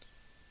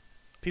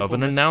of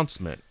an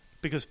announcement.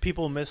 Because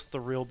people missed the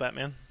real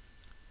Batman.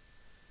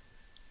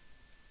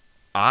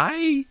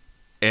 I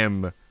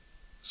am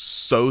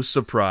so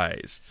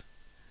surprised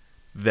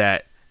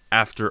that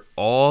after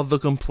all the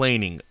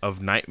complaining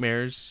of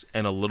Nightmares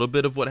and a little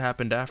bit of what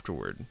happened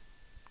afterward,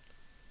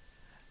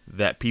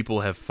 that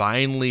people have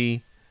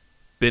finally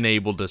been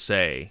able to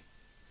say,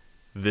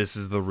 this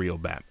is the real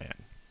Batman.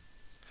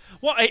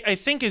 Well, I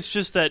think it's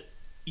just that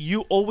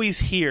you're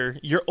always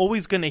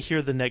going to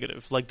hear the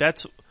negative. Like,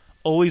 that's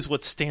always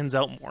what stands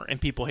out more, and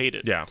people hate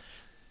it. Yeah.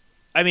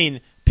 I mean,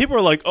 people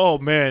are like, oh,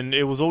 man,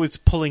 it was always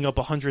pulling up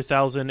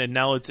 100,000, and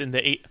now it's in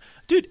the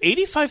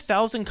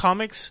 85,000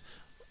 comics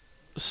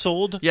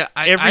sold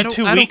every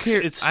 2 weeks.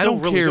 It's still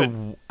really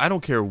good. I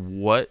don't care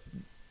what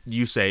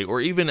you say,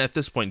 or even at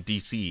this point,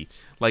 DC.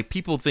 Like,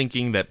 people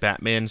thinking that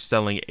Batman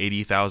selling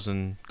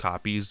 80,000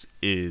 copies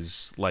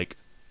is, like,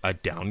 a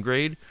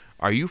downgrade.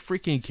 Are you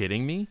freaking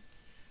kidding me?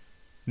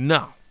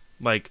 No.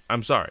 Like,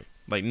 I'm sorry.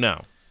 Like,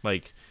 no.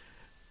 Like,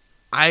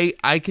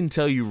 I can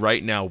tell you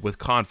right now with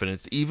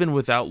confidence, even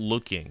without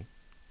looking,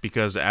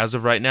 because as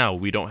of right now,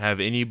 we don't have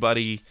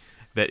anybody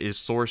that is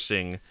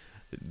sourcing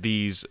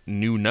these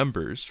new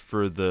numbers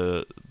for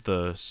the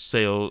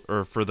sale,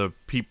 or for the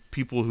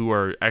people who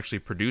are actually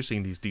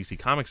producing these DC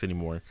comics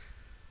anymore.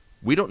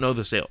 We don't know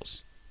the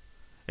sales.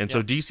 And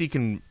so DC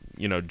can,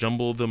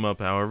 jumble them up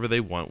however they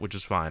want, which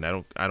is fine.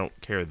 I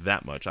don't care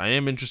that much. I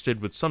am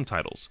interested with some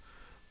titles.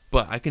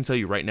 But I can tell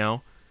you right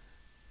now,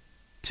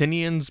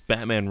 Tinian's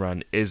Batman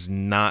run is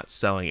not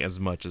selling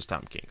as much as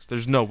Tom King's.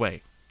 There's no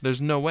way.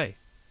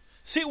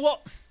 See,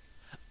 well,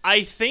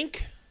 I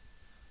think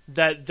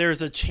that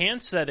there's a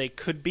chance that it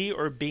could be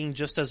or being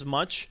just as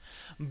much,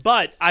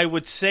 but I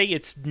would say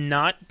it's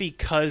not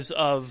because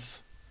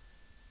of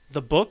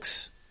the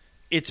books.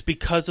 It's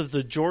because of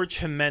the George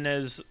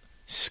Jimenez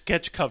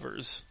sketch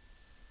covers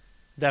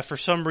that for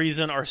some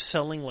reason are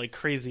selling like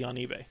crazy on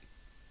eBay.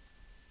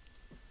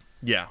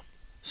 Yeah.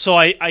 So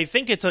I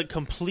think it's a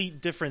complete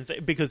different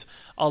thing, because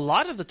a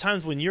lot of the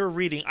times when you're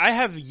reading, I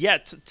have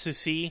yet to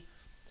see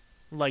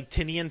like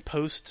Tynion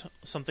post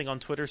something on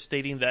Twitter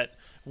stating that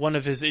one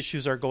of his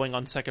issues are going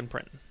on second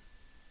print.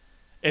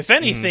 If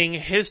anything,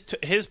 his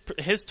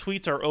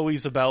tweets are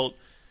always about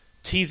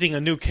teasing a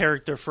new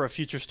character for a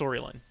future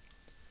storyline.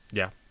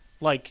 Yeah.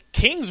 Like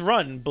King's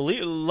Run,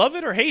 love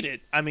it or hate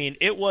it. I mean,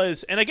 it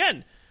was, and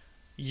again,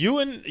 you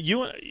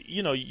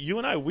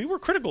and I, we were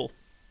critical.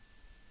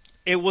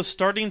 It was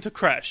starting to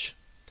crash.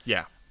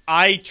 Yeah.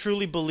 I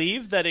truly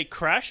believe that it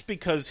crashed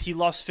because he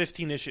lost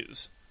 15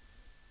 issues.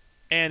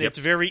 And it's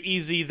very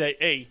easy that,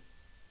 hey,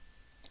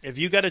 if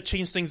you got to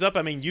change things up,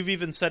 I mean, you've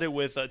even said it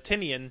with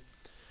Tynion,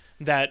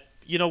 that,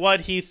 you know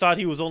what, he thought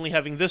he was only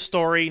having this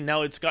story,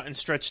 now it's gotten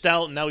stretched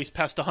out, and now he's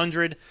past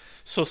 100,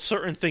 so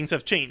certain things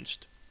have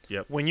changed.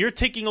 Yep. When you're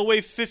taking away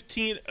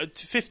 15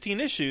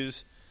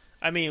 issues,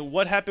 I mean,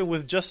 what happened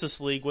with Justice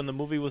League when the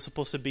movie was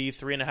supposed to be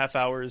 3.5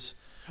 hours?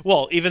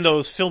 Well, even though it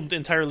was filmed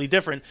entirely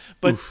different,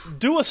 but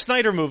do a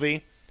Snyder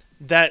movie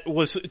that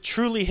was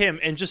truly him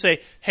and just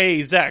say,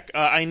 hey, Zach,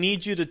 I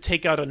need you to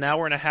take out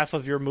 1.5 hours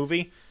of your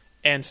movie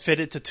and fit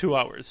it to 2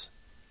 hours.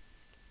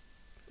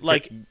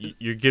 Like,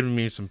 you're giving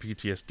me some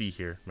PTSD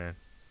here, man.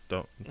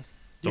 Don't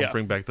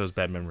bring back those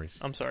bad memories.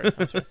 I'm sorry.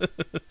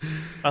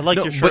 I like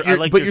your shirt. I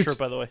like your shirt,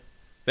 by the way.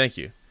 Thank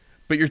you.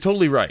 But you're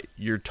totally right.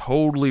 You're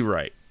totally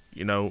right.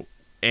 You know,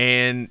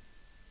 and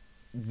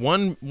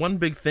one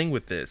big thing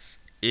with this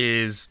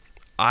is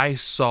I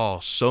saw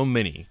so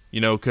many,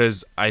 you know,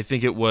 because I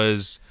think it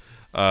was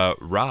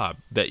Rob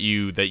that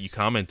you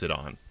commented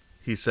on.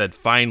 He said,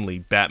 finally,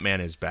 Batman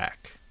is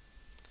back.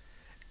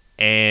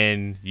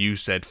 And you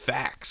said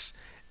facts.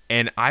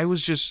 And I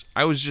went to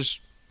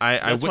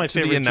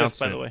the announcement.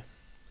 By the way.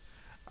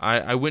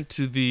 I went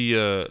to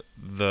the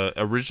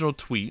original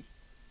tweet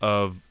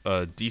of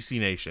DC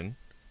Nation,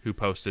 who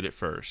posted it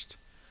first.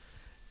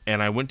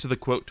 And I went to the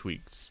quote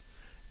tweets.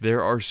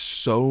 There are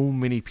so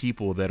many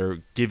people that are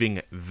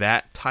giving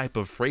that type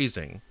of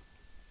phrasing.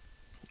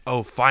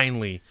 Oh,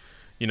 finally,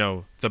 you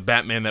know, the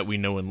Batman that we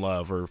know and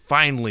love, or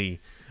finally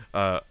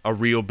a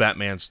real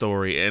Batman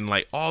story, and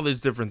like all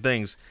these different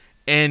things.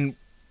 And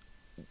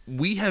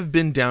we have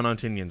been down on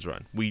Tynion's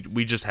run.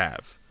 We just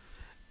have.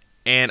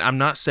 And I'm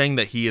not saying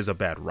that he is a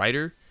bad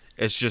writer.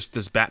 It's just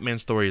this Batman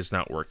story is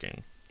not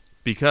working.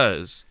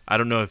 Because, I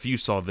don't know if you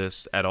saw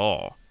this at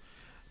all,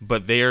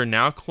 but they are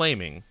now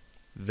claiming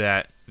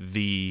that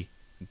the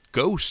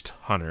Ghost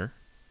Hunter,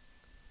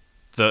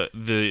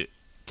 the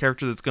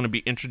character that's going to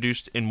be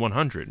introduced in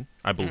 100,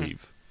 I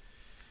believe,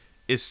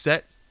 is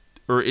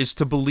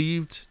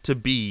believed to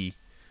be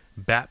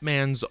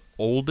Batman's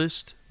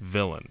oldest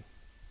villain.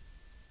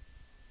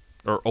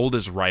 Or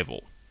oldest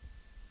rival.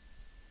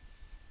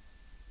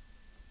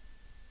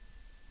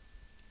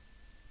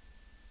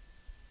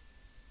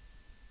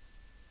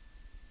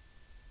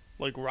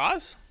 Like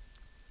Roz?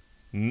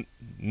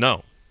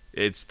 No,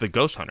 it's the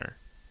Ghost Hunter.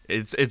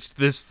 It's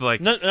this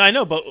like no, I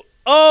know, but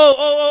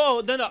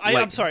no,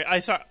 I'm sorry. I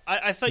thought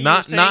you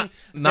were saying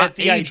not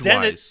the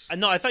identity.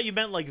 No, I thought you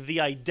meant like the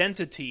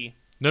identity.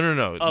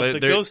 No. Of the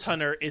Ghost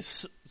Hunter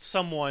is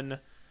someone.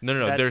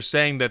 No. They're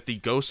saying that the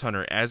Ghost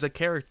Hunter as a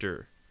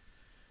character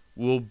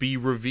will be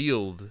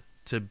revealed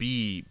to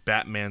be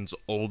Batman's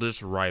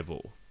oldest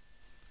rival.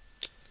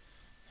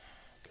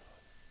 God.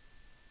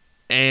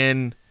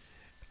 And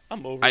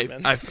I'm over it,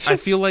 man. I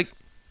feel like,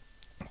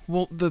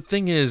 well, the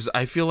thing is,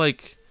 I feel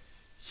like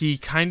he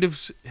kind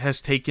of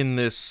has taken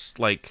this,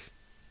 like,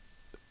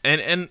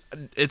 and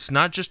it's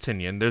not just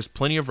Tynion. There's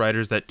plenty of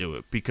writers that do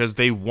it because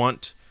they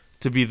want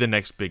to be the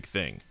next big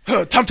thing.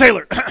 Tom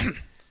Taylor!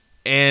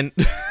 And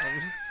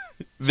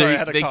Sorry, I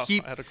had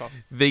a cough.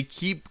 They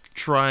keep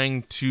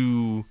trying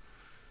to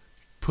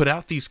put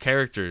out these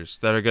characters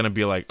that are going to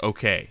be like,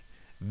 okay,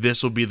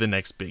 this will be the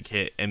next big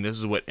hit, and this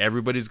is what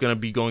everybody's going to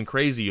be going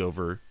crazy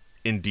over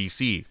in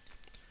DC.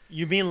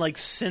 You mean like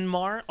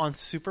Sinmar on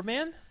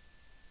Superman?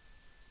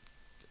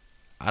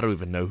 I don't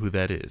even know who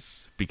that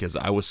is because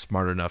I was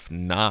smart enough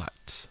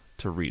not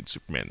to read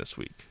Superman this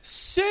week.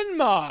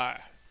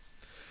 Sinmar!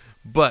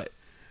 But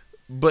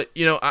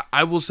you know,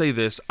 I will say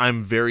this.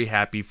 I'm very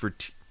happy for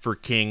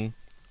King.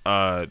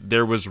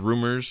 There was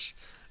rumors,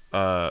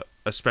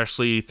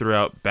 especially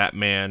throughout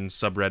Batman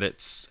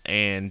subreddits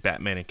and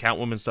Batman and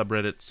Catwoman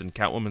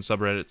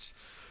subreddits,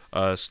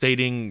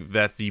 stating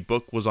that the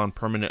book was on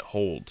permanent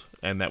hold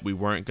and that we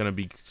weren't going to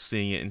be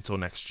seeing it until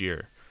next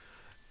year.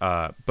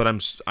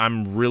 But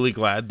I'm really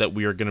glad that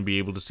we are going to be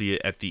able to see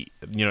it at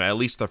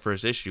least the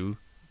first issue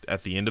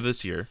at the end of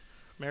this year.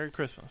 Merry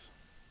Christmas.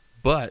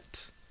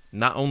 But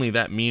not only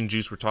that, me and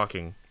Juice were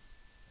talking.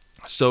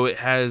 So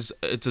it's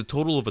a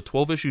total of a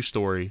 12-issue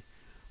story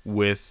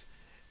with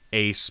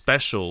a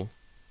special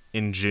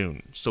in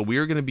June. So we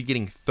are going to be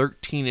getting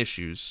 13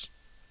 issues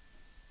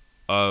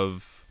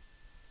of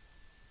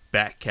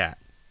Batcat.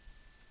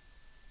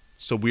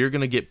 So we are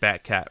going to get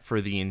Batcat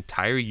for the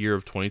entire year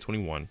of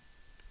 2021.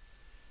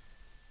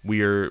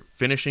 We are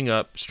finishing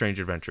up Strange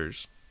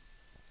Adventures.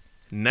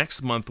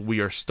 Next month, we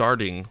are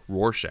starting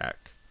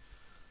Rorschach.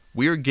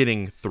 We are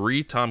getting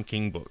 3 Tom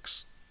King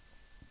books.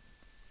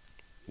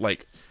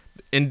 Like,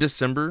 in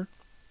December,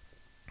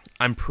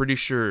 I'm pretty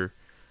sure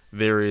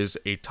there is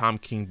a Tom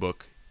King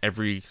book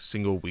every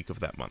single week of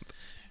that month.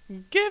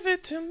 Give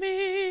it to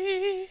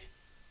me.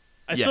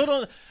 I still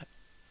don't...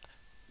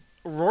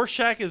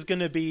 Rorschach is going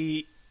to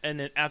be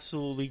an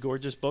absolutely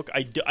gorgeous book.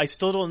 I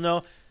still don't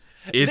know.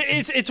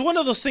 It's one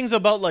of those things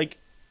about, like,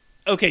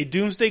 okay,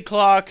 Doomsday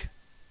Clock,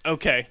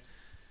 okay.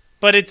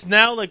 But it's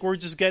now, like, we're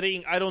just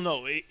getting, I don't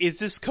know, is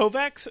this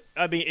Kovacs?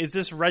 I mean, is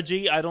this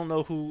Reggie? I don't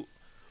know who...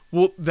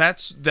 Well,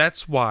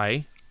 that's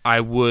why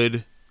I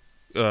would...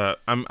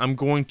 I'm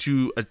going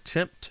to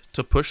attempt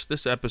to push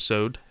this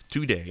episode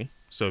today.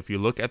 So if you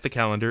look at the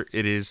calendar,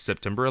 it is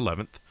September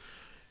 11th.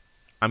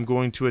 I'm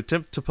going to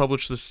attempt to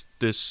publish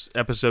this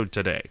episode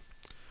today.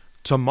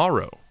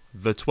 Tomorrow,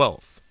 the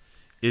 12th,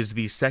 is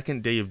the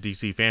second day of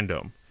DC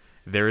Fandom.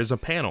 There is a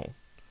panel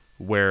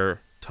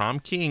where Tom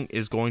King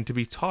is going to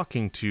be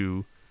talking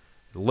to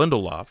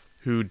Lindelof,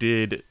 who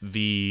did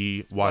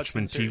the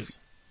Watchmen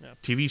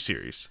TV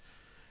series.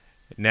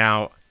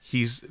 Now,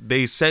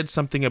 they said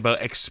something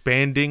about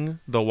expanding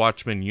the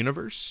Watchmen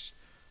universe.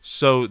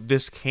 So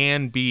this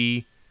can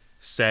be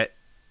set,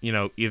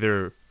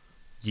 either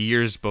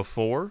years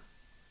before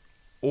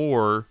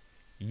or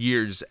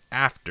years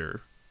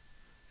after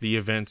the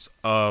events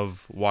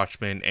of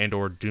Watchmen and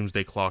or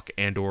Doomsday Clock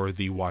and or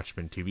the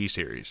Watchmen TV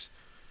series.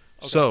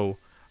 Okay. So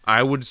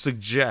I would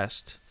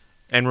suggest,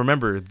 and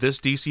remember, this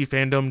DC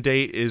Fandom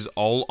Day is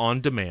all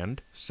on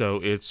demand, so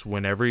it's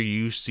whenever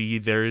you see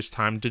there is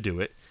time to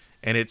do it,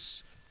 and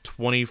it's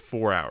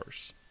 24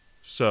 hours.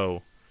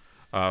 So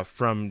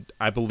from,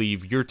 I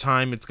believe, your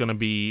time, it's going to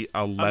be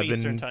 11...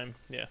 Eastern time,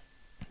 yeah.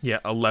 Yeah,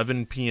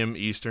 11 p.m.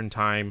 Eastern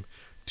time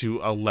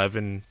to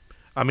 11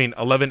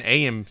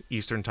 a.m.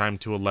 Eastern time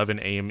to 11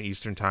 a.m.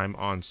 Eastern time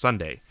on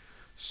Sunday.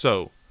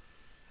 So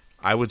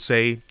I would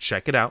say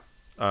check it out.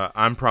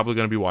 I'm probably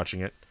going to be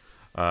watching it.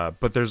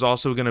 But there's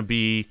also going to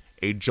be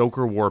a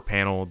Joker War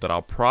panel that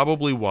I'll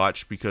probably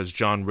watch because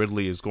John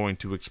Ridley is going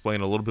to explain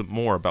a little bit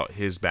more about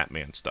his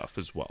Batman stuff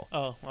as well.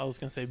 Oh, I was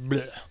going to say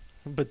bleh,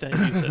 but then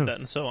you said that,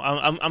 and so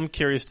I'm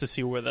curious to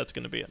see where that's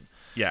going to be.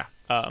 Yeah.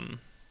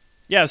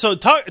 Yeah. So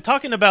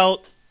talking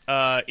about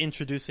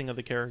introducing of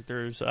the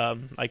characters,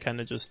 I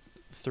kind of just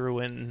threw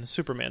in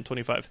Superman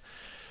 25.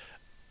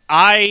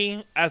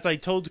 As I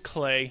told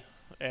Clay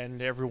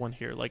and everyone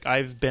here, like,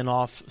 I've been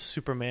off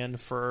Superman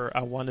for,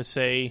 I want to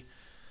say,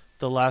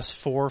 the last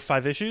 4 or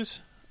 5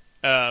 issues.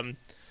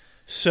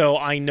 So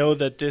I know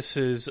that this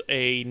is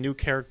a new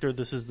character.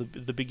 This is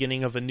the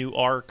beginning of a new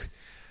arc.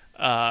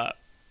 I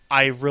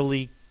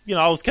really,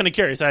 I was kind of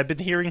curious. I've been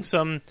hearing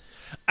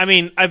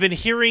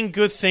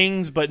good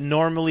things, but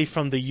normally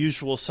from the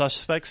usual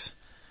suspects.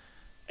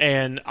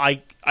 And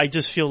I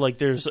just feel like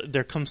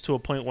there comes to a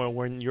point where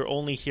when you're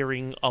only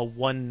hearing a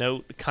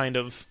one-note kind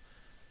of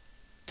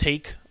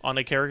take on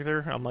a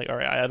character, I'm like, all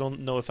right, I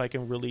don't know if I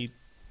can really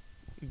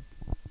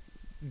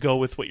go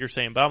with what you're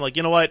saying. But I'm like,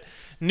 you know what?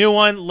 New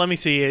one, let me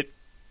see it.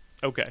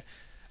 Okay.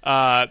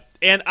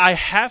 And I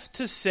have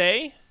to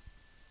say,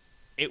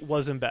 it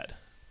wasn't bad.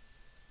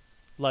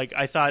 Like,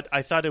 I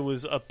thought it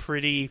was a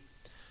pretty...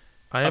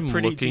 I am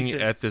looking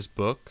at this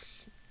book,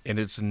 and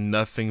it's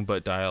nothing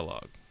but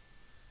dialogue.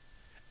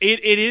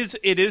 It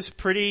is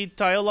pretty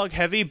dialogue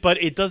heavy,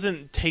 but it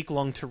doesn't take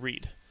long to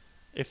read,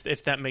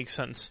 if that makes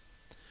sense.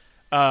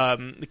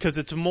 Because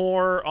it's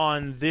more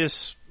on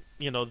this,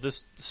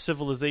 this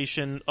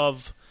civilization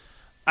of...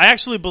 I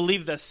actually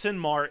believe that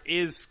Sinmar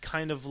is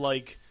kind of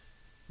like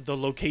the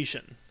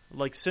location.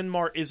 Like,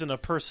 Sinmar isn't a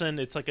person,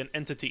 it's like an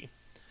entity.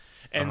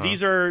 And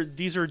these are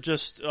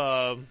just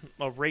a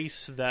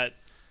race that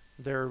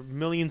they're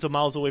millions of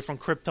miles away from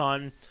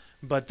Krypton,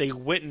 but they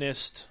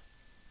witnessed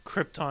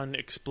Krypton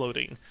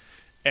exploding.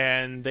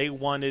 And they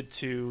wanted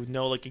to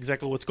know, like,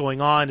 exactly what's going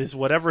on. Is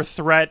whatever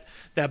threat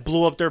that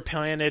blew up their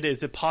planet,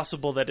 is it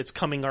possible that it's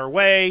coming our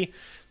way?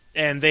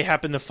 And they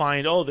happen to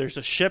find, there's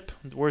a ship.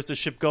 Where's the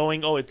ship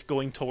going? Oh, it's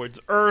going towards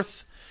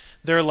Earth.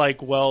 They're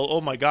like, well,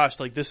 oh my gosh,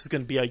 like, this is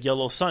going to be a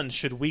yellow sun.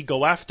 Should we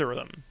go after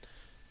them?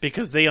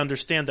 Because they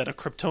understand that a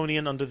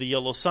Kryptonian under the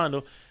yellow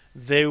sun,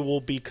 they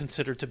will be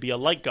considered to be a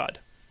light god.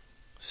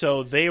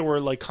 So they were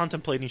like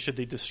contemplating, should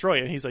they destroy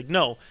it? And he's like,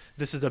 no,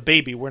 this is a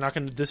baby.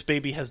 This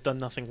baby has done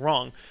nothing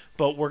wrong,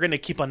 but we're going to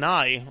keep an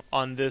eye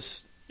on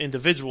this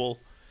individual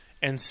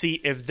and see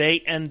if they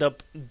end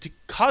up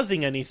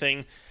causing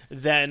anything,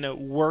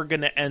 then we're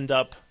going to end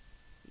up,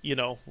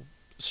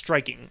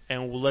 striking.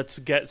 And let's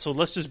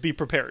just be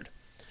prepared.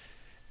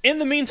 In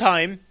the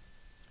meantime,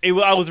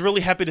 I was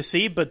really happy to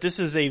see, but this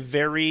is a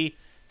very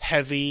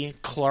heavy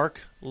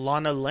Clark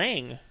Lana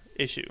Lang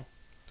issue.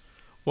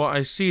 Well,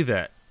 I see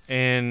that.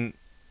 And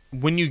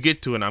when you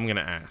get to it, I'm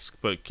gonna ask,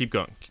 but keep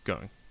going.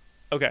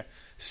 Okay.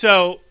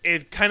 So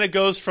it kind of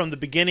goes from the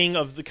beginning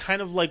of the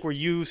kind of like where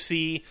you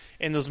see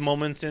in those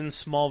moments in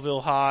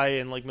Smallville High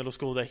and like middle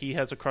school that he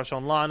has a crush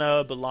on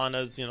Lana, but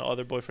Lana's,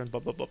 other boyfriend, blah,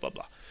 blah, blah, blah,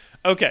 blah.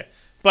 Okay.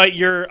 But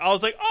I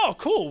was like, oh,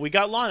 cool, we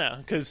got Lana.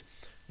 Because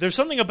there's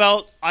something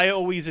about, I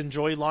always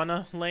enjoy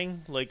Lana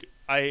Lang. Like,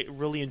 I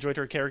really enjoyed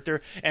her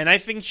character. And I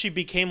think she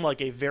became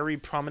like a very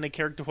prominent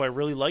character who I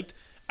really liked.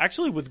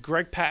 Actually with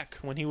Greg Pak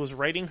when he was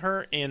writing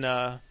her in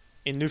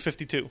New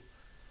 52.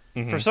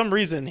 Mm-hmm. For some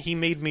reason, he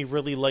made me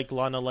really like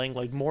Lana Lang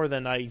like more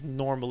than I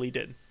normally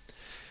did.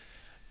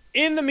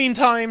 In the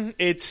meantime,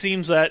 it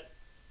seems that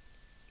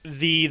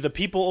the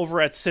people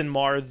over at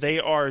Sinmar, they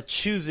are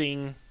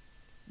choosing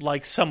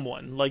like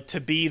someone, like to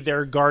be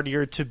their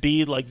guardian, to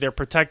be like their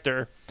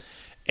protector.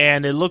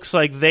 And it looks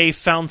like they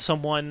found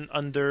someone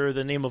under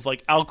the name of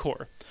like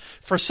Alcor.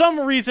 For some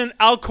reason,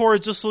 Alcor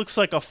just looks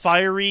like a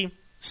fiery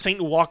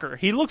Saint Walker.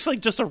 He looks like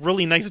just a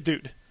really nice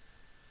dude.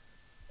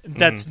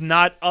 That's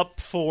not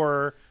up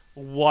for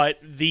what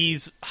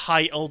these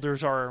high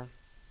elders are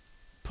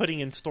putting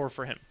in store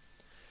for him.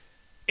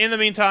 In the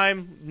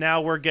meantime,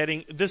 now we're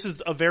getting... This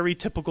is a very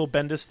typical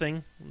Bendis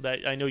thing that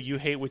I know you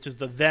hate, which is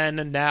the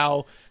then,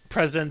 now,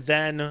 present,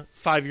 then,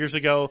 5 years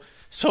ago.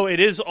 So it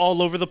is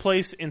all over the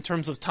place in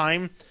terms of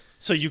time.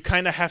 So you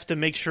kind of have to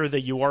make sure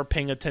that you are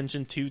paying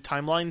attention to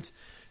timelines,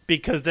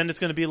 because then it's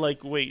going to be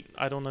like, wait,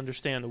 I don't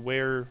understand.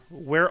 Where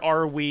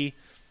are we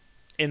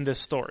in this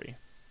story?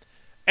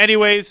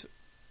 Anyways...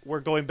 We're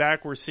going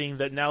back. We're seeing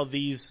that now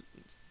these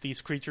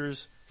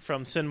creatures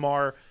from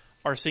Sinmar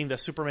are seeing that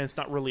Superman's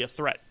not really a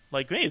threat.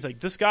 Like, hey, it's like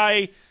this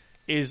guy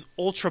is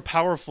ultra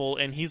powerful,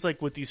 and he's like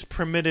with these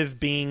primitive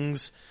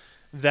beings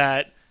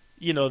that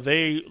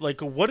they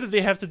like. What do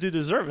they have to do to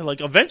deserve it? Like,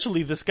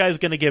 eventually, this guy's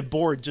gonna get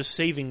bored just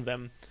saving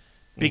them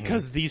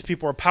because these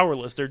people are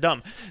powerless. They're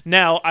dumb.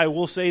 Now, I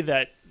will say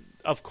that,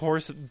 of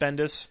course,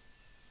 Bendis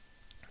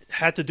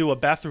had to do a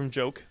bathroom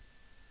joke,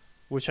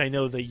 which I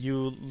know that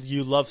you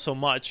love so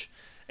much.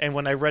 And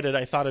when I read it,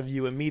 I thought of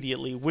you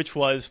immediately, which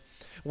was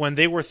when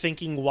they were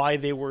thinking why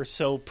they were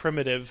so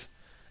primitive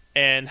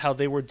and how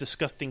they were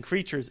disgusting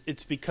creatures,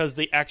 it's because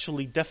they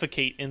actually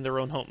defecate in their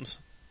own homes.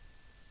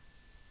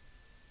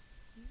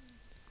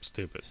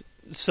 Stupid.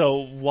 So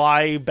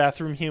why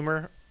bathroom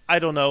humor? I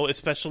don't know,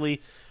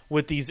 especially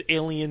with these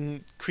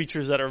alien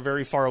creatures that are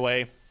very far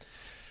away.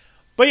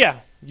 But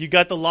yeah, you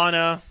got the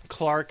Lana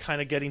Clark kind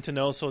of getting to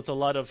know, so it's a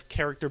lot of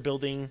character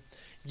building.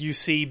 You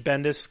see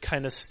Bendis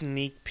kind of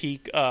sneak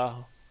peek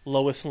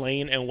Lois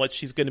Lane and what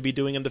she's going to be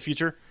doing in the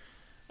future.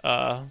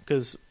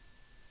 Because,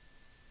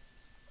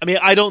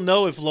 I don't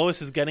know if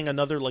Lois is getting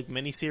another like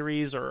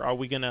miniseries, or are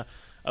we going to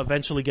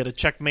eventually get a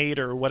Checkmate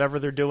or whatever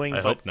they're doing.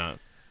 I hope not.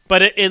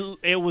 But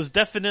it was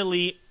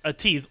definitely a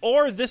tease.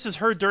 Or this is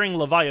her during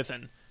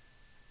Leviathan.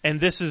 And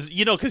this is,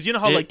 because you know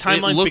how like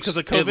timelines because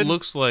of COVID?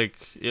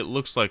 It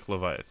looks like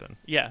Leviathan.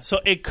 Yeah, so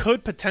it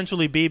could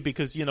potentially be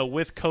because,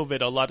 with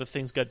COVID, a lot of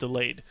things got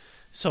delayed.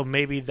 So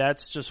maybe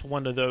that's just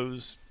one of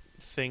those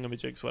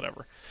thingamajigs,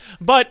 whatever.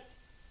 But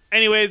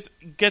anyways,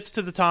 gets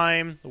to the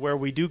time where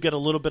we do get a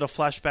little bit of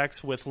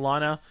flashbacks with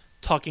Lana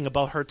talking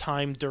about her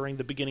time during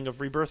the beginning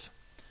of Rebirth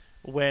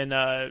when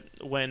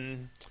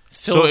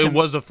Phil So it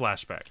was a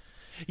flashback.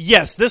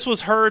 Yes, this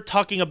was her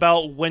talking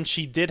about when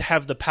she did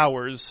have the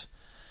powers.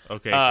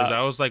 Okay, because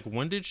I was like,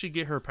 when did she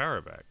get her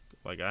power back?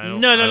 Like, I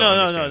don't.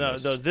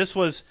 No. This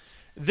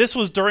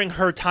was during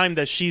her time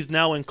that she's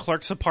now in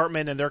Clark's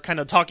apartment, and they're kind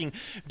of talking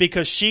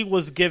because she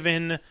was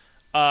given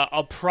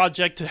a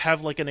project to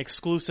have like an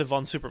exclusive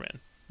on Superman.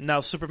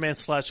 Now Superman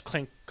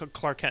 /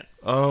 Clark Kent.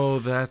 Oh,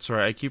 that's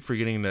right. I keep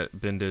forgetting that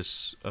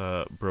Bendis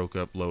broke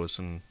up Lois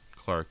and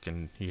Clark,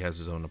 and he has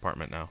his own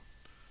apartment now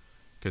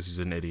because he's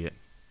an idiot.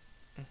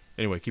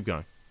 Anyway, keep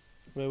going.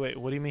 Wait.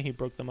 What do you mean he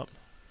broke them up?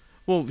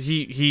 Well,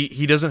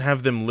 he doesn't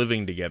have them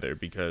living together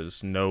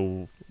because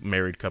no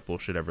married couple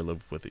should ever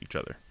live with each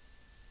other,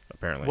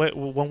 apparently. Wait,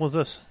 when was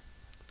this?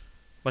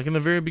 Like in the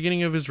very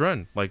beginning of his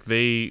run. Like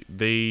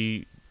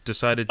they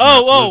decided to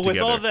not live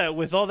together.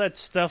 with all that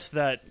stuff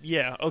that,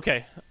 yeah,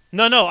 okay.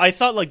 No, I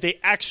thought like they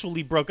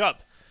actually broke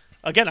up.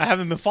 Again, I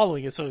haven't been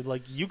following it, so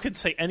like you could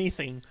say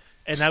anything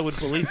and I would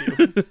believe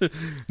you.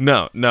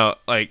 No,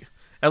 like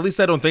at least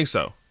I don't think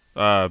so.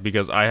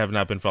 Because I have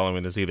not been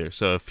following this either.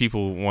 So if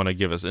people want to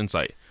give us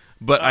insight.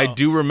 But I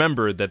do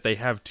remember that they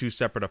have two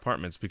separate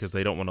apartments because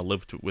they don't want to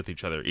live with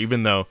each other,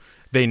 even though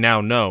they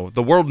now know.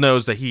 The world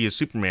knows that he is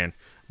Superman,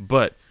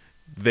 but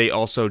they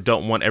also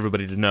don't want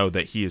everybody to know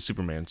that he is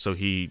Superman, so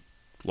he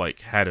like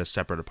had a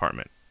separate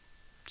apartment.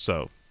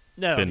 So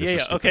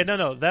okay,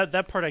 no,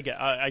 that part I get.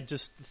 I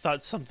just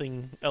thought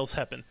something else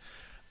happened.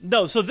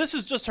 No, so this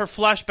is just her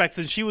flashbacks,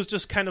 and she was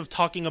just kind of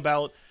talking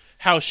about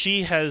how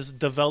she has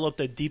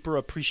developed a deeper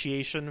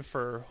appreciation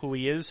for who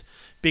he is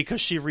because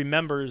she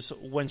remembers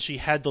when she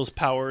had those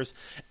powers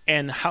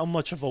and how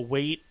much of a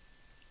weight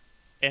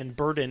and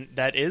burden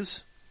that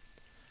is,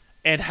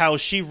 and how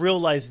she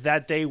realized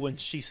that day when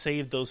she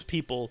saved those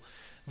people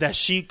that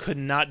she could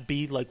not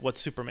be like what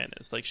Superman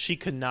is. Like, she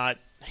could not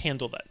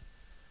handle that.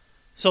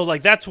 So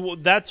like that's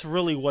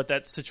really what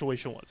that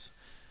situation was.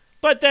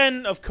 But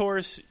then, of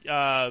course,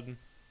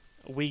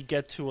 we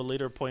get to a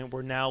later point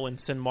where now in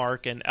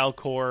Sinmark and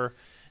Alcor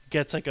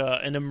gets like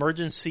an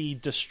emergency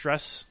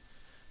distress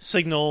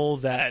signal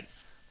that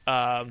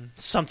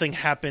something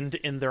happened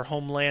in their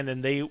homeland,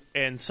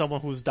 and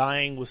someone who's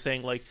dying was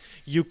saying like,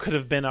 you could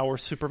have been our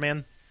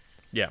Superman.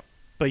 Yeah.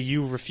 But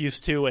you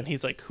refused to, and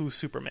he's like, who's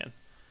Superman?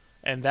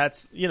 And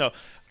that's,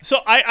 so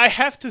I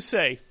have to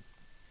say,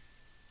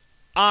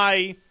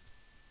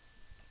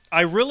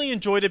 I really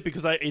enjoyed it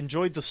because I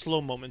enjoyed the slow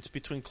moments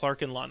between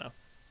Clark and Lana.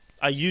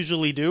 I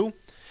usually do.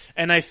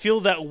 And I feel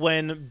that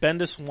when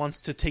Bendis wants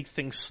to take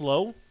things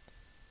slow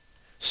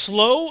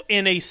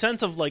in a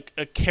sense of like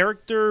a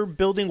character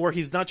building where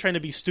he's not trying to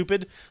be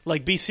stupid,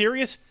 like be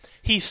serious,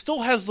 he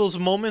still has those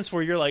moments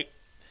where you're like,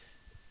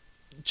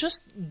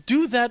 just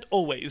do that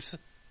always.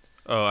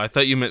 Oh, I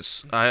thought you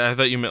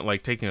meant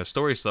like taking a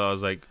story slow. I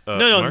was like,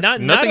 no,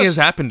 Mark, nothing has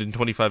happened in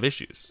 25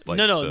 issues. Like,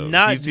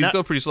 he's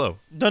going pretty slow.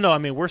 No. I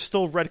mean, we're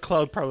still Red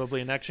Cloud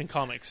probably in Action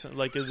Comics.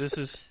 Like this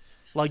is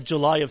like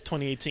July of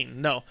 2018.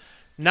 No,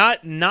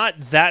 not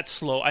that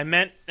slow. I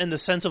meant in the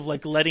sense of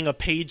like letting a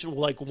page,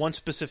 like one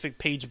specific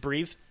page,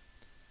 breathe.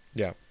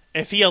 Yeah.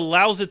 If he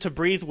allows it to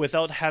breathe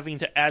without having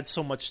to add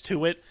so much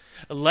to it,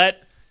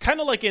 kind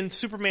of like in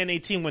Superman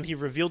 18 when he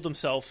revealed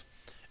himself,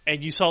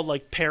 and you saw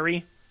like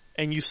Perry.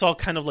 And you saw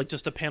kind of like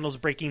just the panels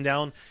breaking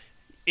down.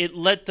 It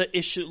let the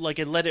issue, like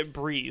it let it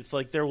breathe.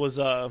 Like there was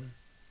a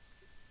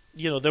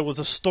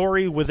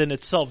story within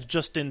itself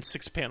just in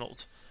 6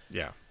 panels.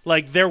 Yeah.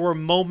 Like there were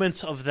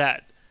moments of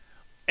that.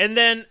 And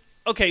then,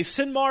 okay,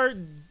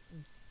 Sinmar,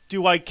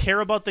 do I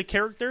care about the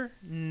character?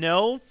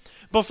 No.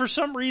 But for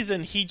some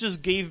reason, he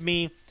just gave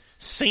me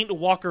Saint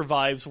Walker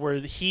vibes where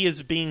he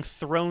is being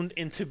thrown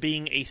into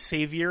being a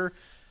savior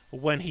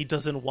when he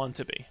doesn't want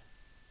to be.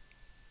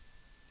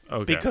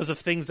 Okay. Because of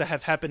things that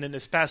have happened in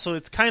his past. So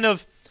it's kind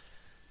of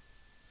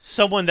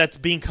someone that's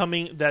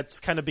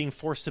kind of being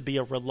forced to be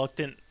a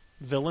reluctant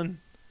villain.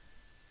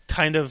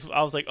 Kind of,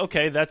 I was like,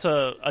 okay, that's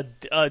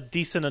a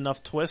decent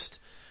enough twist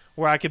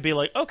where I could be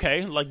like,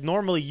 okay, like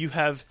normally you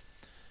have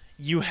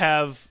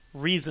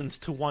reasons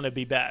to want to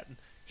be bad.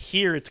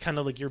 Here it's kind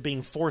of like you're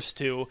being forced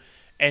to,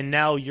 and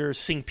now you're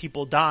seeing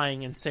people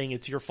dying and saying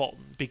it's your fault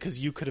because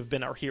you could have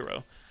been our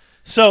hero.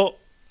 So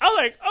I was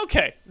like,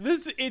 okay,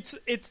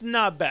 it's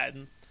not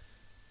bad.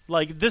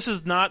 Like, this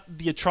is not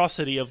the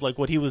atrocity of, like,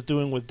 what he was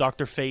doing with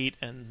Dr. Fate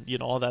and,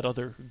 all that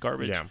other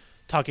garbage. Yeah.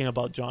 Talking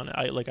about John.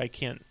 I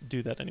can't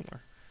do that anymore.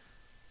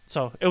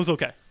 So, it was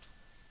okay.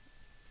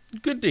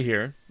 Good to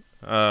hear.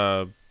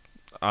 I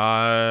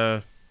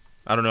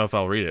don't know if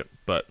I'll read it,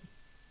 but,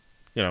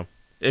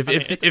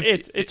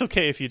 it's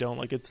okay if you don't.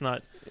 Like, it's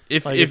not...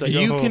 If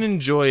you can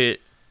enjoy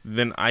it,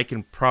 then I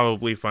can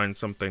probably find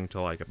something to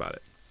like about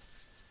it.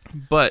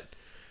 But,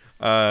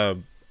 I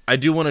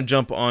do want to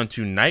jump on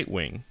to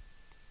Nightwing,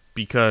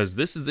 because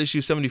this is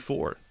issue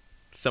 74.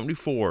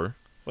 74.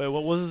 Wait,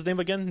 what was his name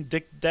again?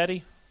 Dick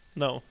Daddy?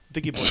 No,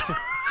 Dickie Boy.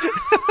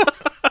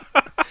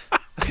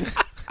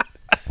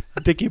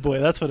 Dickie Boy,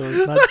 that's what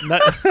it was.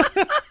 Not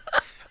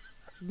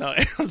No,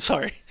 I'm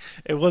sorry.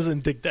 It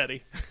wasn't Dick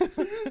Daddy.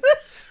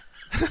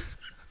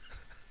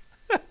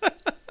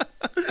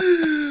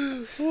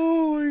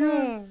 Oh my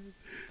god.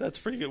 That's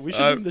pretty good. We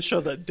should name the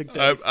show that Dick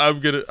Daddy. I'm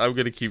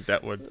gonna keep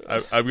that one.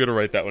 I'm gonna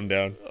write that one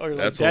down. Or like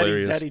that's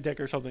hilarious. Daddy Dick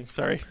or something.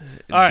 Sorry.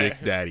 All right. Dick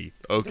Daddy.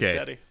 Okay. Dick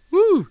Daddy.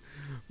 Woo.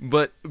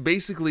 But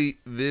basically,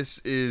 this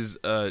is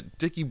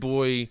Dickie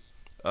Boy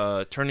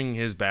turning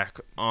his back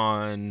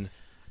on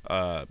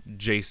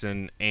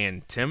Jason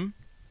and Tim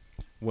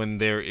when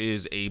there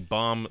is a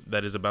bomb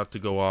that is about to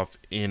go off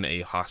in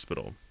a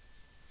hospital.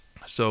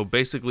 So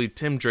basically,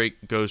 Tim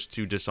Drake goes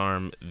to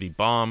disarm the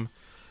bomb.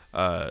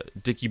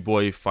 Dickie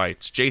Boy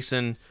fights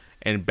Jason,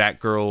 and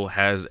Batgirl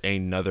has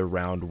another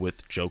round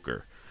with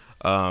Joker.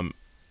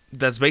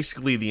 That's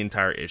basically the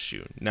entire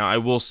issue. Now, I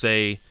will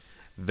say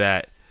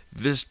that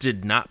this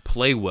did not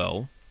play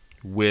well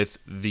with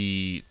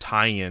the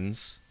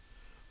tie-ins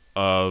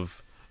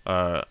of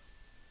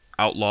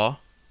Outlaw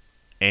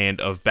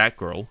and of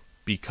Batgirl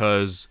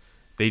because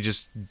they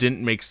just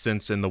didn't make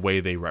sense in the way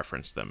they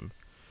referenced them.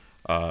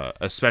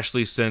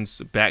 Especially since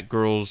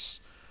Batgirl's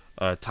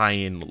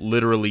tie-in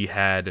literally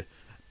had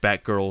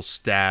Batgirl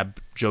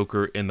stab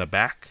Joker in the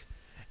back,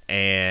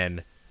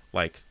 and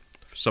like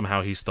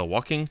somehow he's still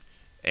walking,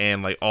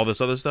 and like all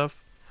this other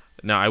stuff.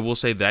 Now I will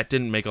say that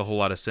didn't make a whole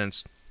lot of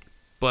sense,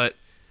 but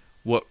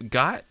what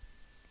got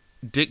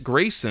Dick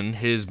Grayson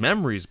his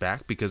memories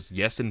back, because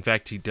yes, in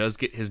fact he does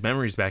get his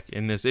memories back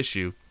in this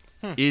issue,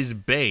 is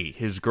Bay,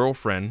 his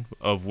girlfriend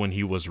of when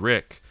he was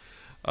Rick.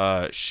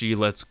 She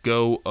lets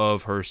go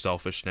of her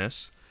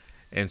selfishness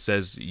and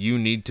says, you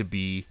need to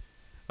be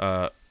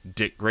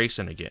Dick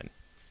Grayson again.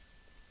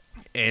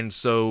 And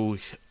so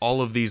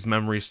all of these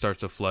memories start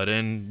to flood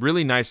in.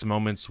 Really nice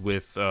moments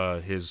with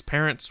his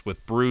parents,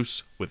 with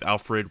Bruce, with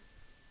Alfred,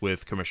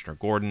 with Commissioner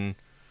Gordon,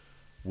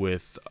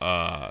 with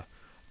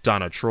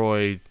Donna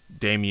Troy,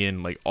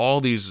 Damian, like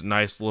all these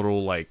nice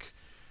little like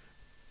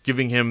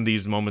giving him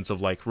these moments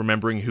of like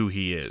remembering who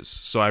he is.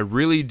 So I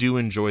really do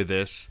enjoy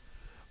this.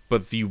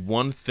 But the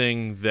one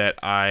thing that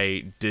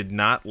I did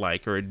not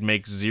like, or it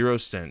makes zero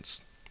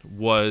sense,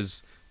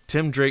 was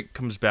Tim Drake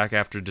comes back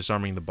after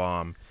disarming the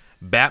bomb.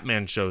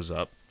 Batman shows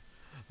up,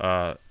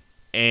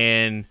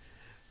 and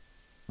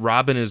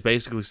Robin is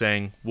basically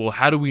saying, well,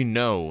 how do we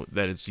know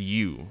that it's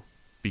you?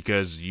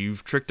 Because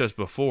you've tricked us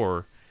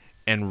before.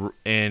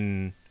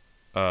 And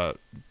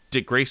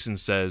Dick Grayson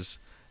says,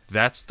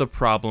 that's the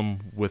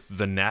problem with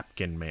the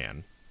Napkin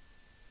Man.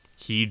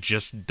 He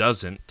just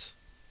doesn't.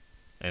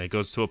 And it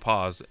goes to a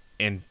pause,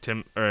 and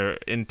Tim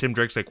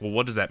Drake's like, well,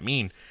 what does that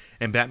mean?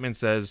 And Batman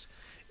says,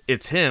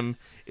 it's him.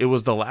 It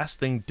was the last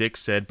thing Dick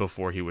said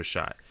before he was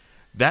shot.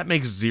 That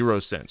makes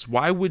zero sense.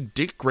 Why would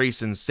Dick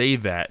Grayson say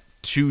that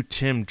to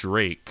Tim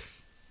Drake,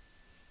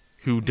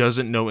 who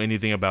doesn't know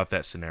anything about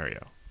that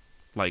scenario?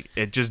 Like,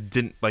 it just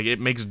didn't, like, it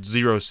makes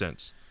zero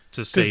sense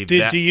to say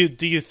that. Do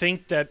you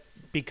think that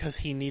because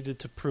he needed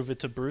to prove it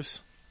to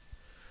Bruce?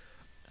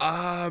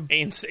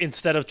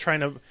 Instead of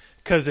trying to...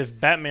 Because if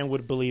Batman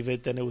would believe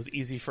it, then it was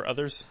easy for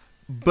others.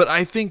 But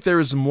I think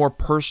there's more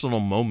personal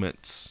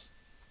moments.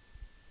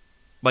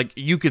 Like,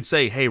 you could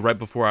say, hey, right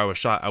before I was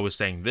shot, I was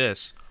saying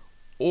this.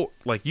 Or,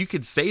 like, you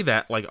could say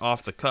that, like,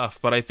 off the cuff.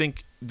 But I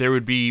think there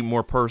would be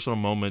more personal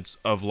moments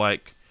of,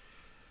 like,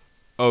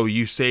 oh,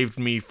 you saved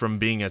me from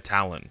being a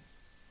Talon.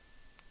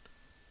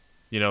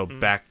 You know,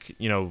 back,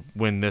 you know,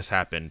 when this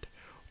happened.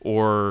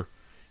 Or,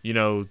 you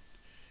know,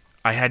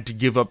 I had to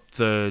give up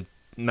the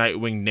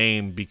Nightwing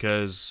name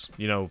because,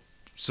 you know,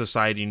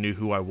 society knew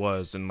who I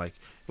was, and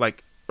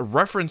like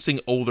referencing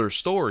older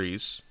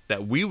stories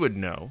that we would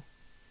know,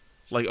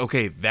 like,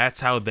 okay, that's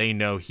how they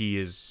know he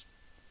is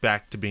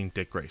back to being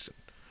Dick Grayson.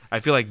 I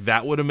feel like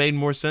that would have made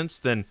more sense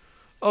than,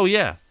 oh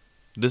yeah,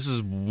 this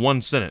is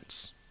one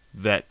sentence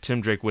that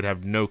Tim Drake would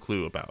have no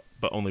clue about,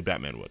 but only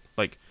Batman would.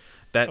 Like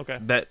that. Okay.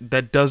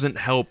 That doesn't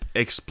help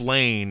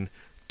explain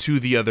to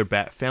the other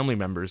Bat family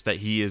members that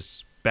he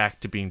is back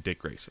to being Dick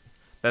Grayson.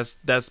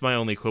 That's my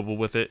only quibble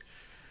with it.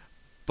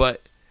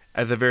 But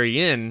at the very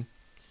end,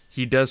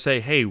 he does say,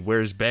 hey,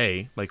 where's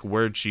Bay? Like,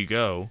 where'd she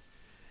go?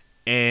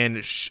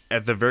 And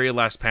at the very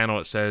last panel,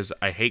 it says,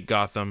 I hate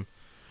Gotham,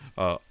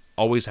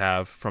 always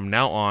have. From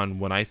now on,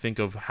 when I think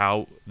of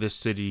how this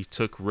city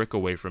took Rick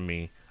away from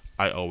me,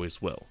 I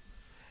always will.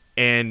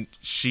 And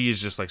she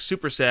is just, like,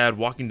 super sad,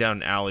 walking down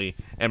an alley,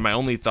 and my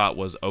only thought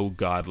was, oh,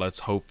 God, let's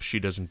hope she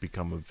doesn't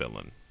become a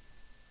villain.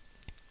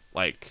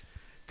 Like...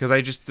 Because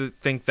I just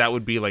think that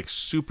would be, like,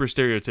 super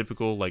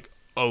stereotypical, like,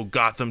 oh,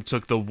 Gotham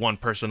took the one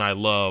person I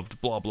loved,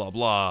 blah, blah,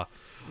 blah.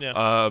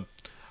 Yeah.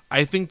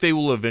 I think they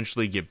will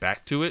eventually get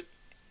back to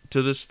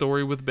this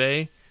story with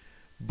Bay.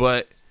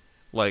 But,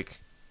 like,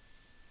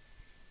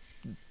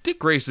 Dick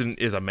Grayson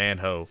is a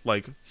man-ho.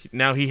 Like,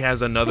 now he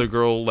has another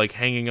girl, like,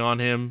 hanging on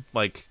him.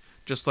 Like,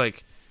 just,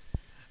 like,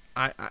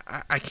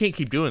 I can't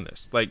keep doing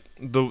this. Like,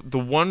 the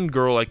one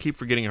girl, I keep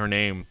forgetting her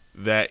name,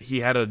 that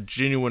he had a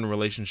genuine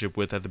relationship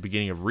with at the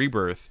beginning of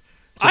Rebirth.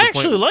 I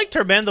actually liked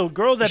her, man. The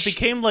girl that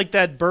became like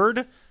that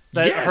bird,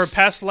 that yes. Her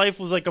past life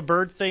was like a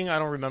bird thing. I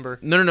don't remember.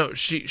 No.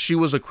 She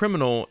was a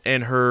criminal,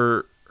 and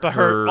her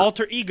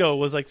alter ego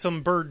was like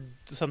some bird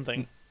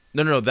something.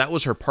 No. That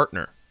was her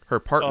partner.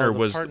 Her partner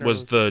was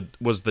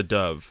the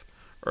dove,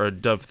 or a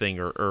dove thing,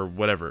 or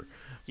whatever.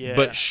 Yeah.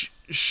 But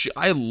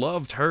I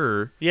loved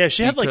her. Yeah,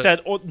 she had like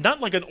that, not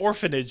like an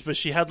orphanage, but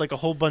she had like a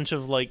whole bunch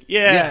of like,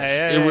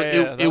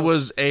 it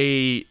was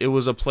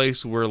a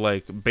place where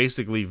like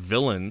basically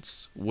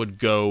villains would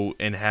go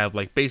and have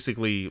like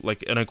basically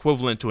like an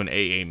equivalent to an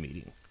AA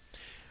meeting.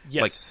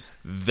 Yes.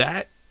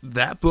 Like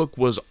that book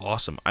was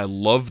awesome. I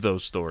loved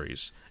those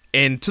stories.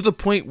 And to the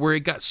point where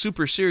it got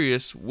super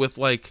serious with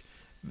like,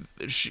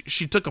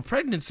 she took a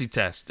pregnancy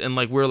test, and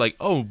like we're like,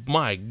 oh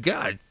my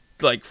God,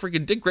 like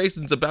freaking Dick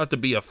Grayson's about to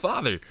be a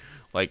father.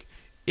 Like,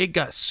 it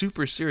got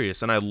super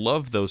serious, and I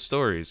love those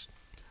stories.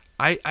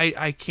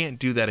 I can't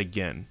do that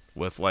again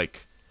with,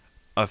 like,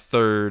 a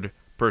third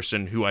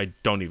person who I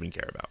don't even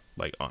care about,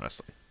 like,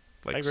 honestly.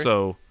 Like,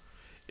 so,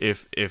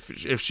 if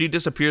she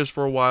disappears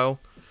for a while,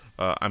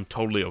 I'm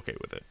totally okay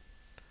with it.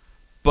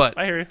 But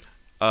I hear you.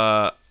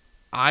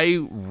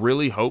 I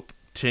really hope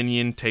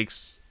Tynion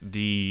takes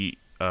the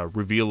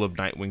reveal of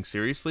Nightwing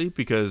seriously,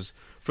 because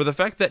for the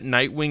fact that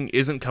Nightwing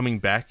isn't coming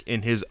back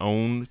in his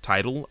own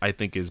title, I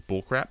think is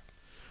bullcrap.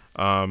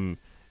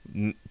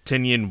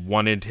 Tynion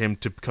wanted him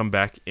to come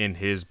back in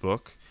his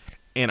book,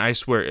 and I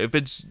swear, if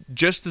it's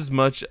just as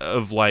much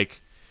of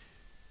like,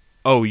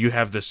 oh, you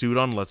have the suit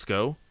on, let's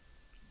go,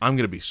 I'm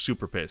gonna be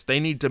super pissed. They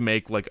need to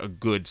make like a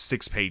good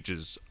 6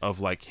 pages of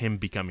like him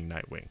becoming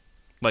Nightwing,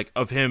 like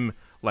of him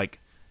like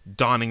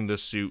donning the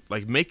suit,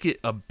 like make it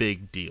a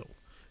big deal,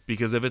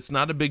 because if it's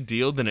not a big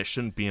deal, then it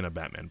shouldn't be in a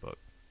Batman book.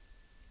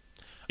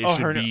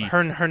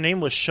 Her name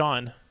was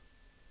Sean.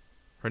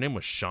 Her name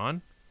was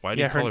Sean? Why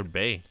do you call her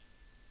Bay?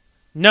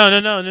 No.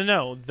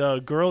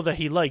 The girl that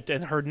he liked,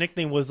 and her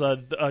nickname was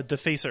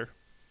Defacer.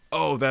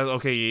 Oh, that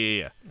okay,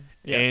 yeah.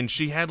 And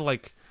she had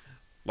like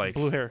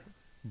blue hair.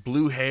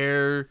 Blue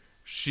hair.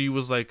 She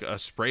was like a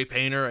spray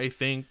painter, I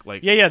think.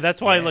 Like yeah,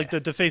 that's why like the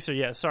defacer.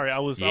 Yeah, sorry, I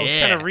was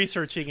kind of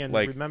researching and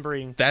like,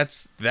 remembering.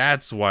 That's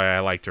why I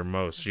liked her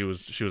most. She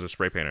was a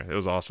spray painter. It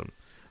was awesome.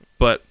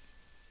 But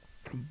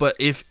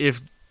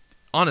if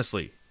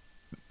honestly,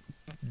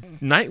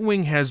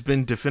 Nightwing has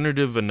been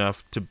definitive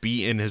enough to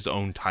be in his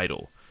own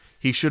title.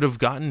 He should have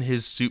gotten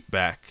his suit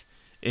back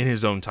in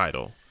his own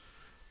title.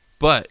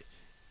 But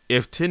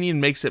if Tynion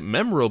makes it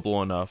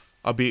memorable enough,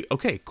 I'll be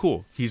okay.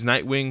 Cool. He's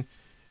Nightwing.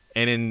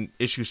 And in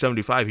issue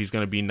 75, he's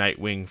going to be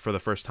Nightwing for the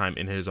first time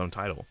in his own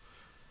title.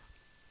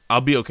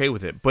 I'll be okay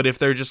with it. But if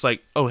they're just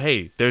like, oh,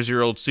 hey, there's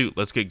your old suit,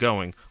 let's get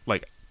going,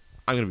 like,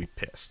 I'm going to be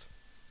pissed.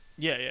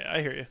 Yeah,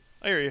 I hear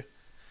you.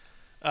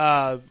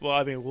 Well,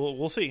 I mean,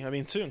 we'll see. I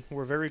mean, soon.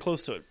 We're very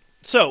close to it.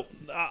 So,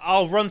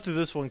 I'll run through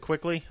this one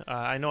quickly.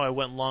 I know I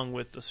went long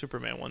with the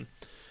Superman one,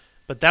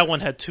 but that one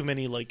had too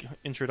many, like,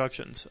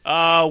 introductions.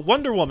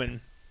 Wonder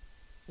Woman,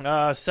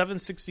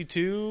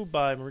 762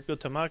 by Mariko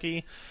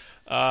Tamaki.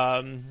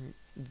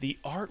 The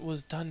art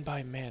was done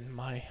by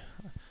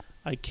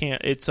I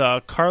can't. It's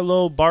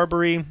Carlo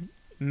Barberi,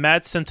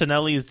 Matt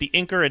Centinelli is the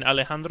inker, and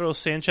Alejandro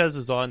Sanchez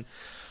is on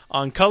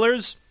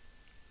colors.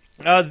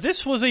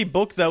 This was a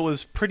book that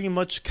was pretty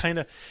much kind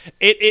of.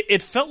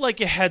 It felt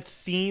like it had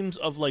themes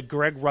of like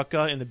Greg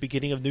Rucka in the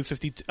beginning of New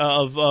 50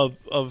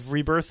 of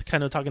Rebirth,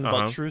 kind of talking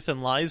about truth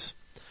and lies,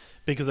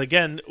 because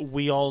again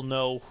we all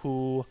know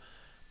who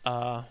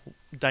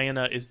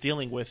Diana is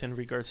dealing with in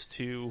regards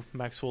to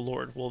Maxwell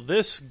Lord. Well,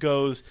 this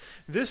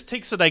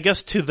takes it, I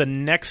guess, to the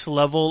next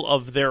level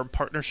of their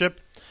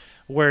partnership,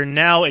 where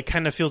now it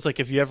kind of feels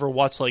like if you ever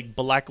watch like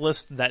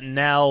Blacklist, that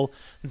now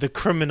the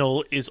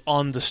criminal is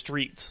on the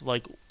streets,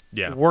 like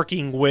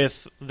working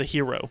with the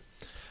hero.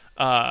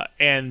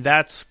 And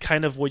that's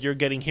kind of what you're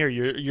getting here.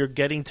 You're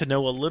getting to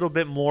know a little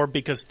bit more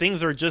because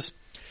things are just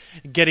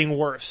getting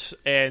worse.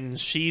 And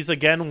she's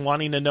again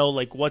wanting to know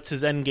like what's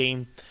his end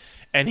game.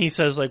 And he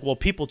says, like, well,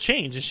 people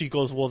change. And she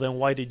goes, well, then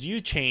why did you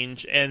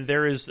change? And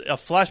there is a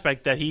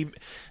flashback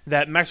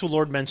that Maxwell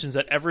Lord mentions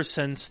that ever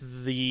since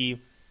the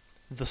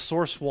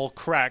source wall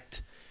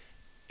cracked,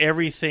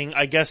 everything,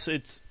 I guess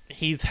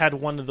he's had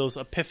one of those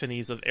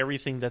epiphanies of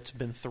everything that's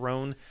been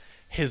thrown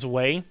his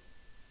way.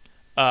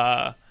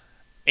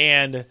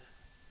 And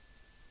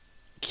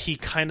he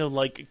kind of,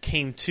 like,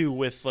 came to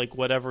with, like,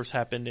 whatever's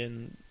happened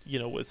in,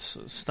 with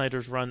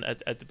Snyder's run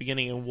at the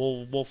beginning. And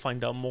we'll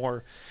find out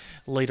more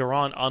later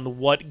on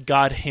what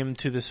got him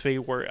to this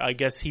fate where I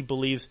guess he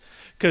believes,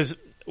 because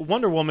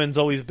Wonder Woman's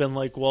always been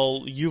like,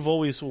 well,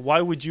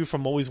 why would you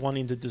from always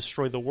wanting to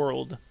destroy the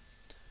world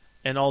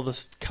and all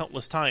this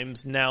countless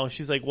times, now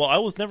she's like, well, I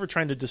was never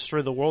trying to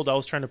destroy the world, I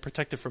was trying to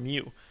protect it from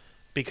you,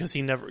 because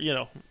he never,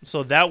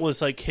 so that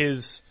was like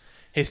his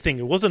thing.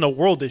 It wasn't a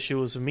world issue,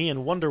 it was a me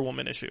and Wonder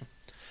Woman issue.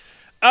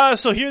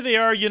 So here they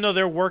are,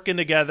 they're working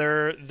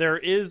together. There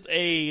is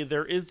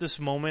this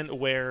moment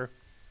where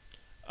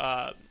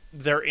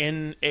they're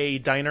in a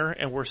diner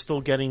and we're still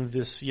getting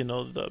this,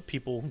 the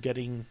people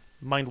getting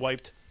mind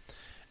wiped.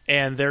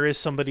 And there is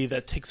somebody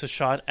that takes a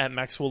shot at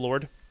Maxwell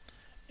Lord.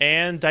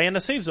 And Diana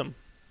saves him,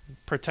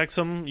 protects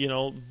him,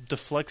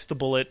 deflects the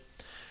bullet.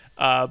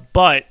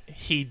 But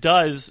he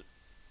does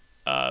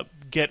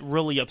get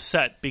really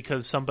upset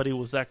because somebody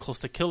was that close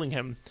to killing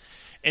him.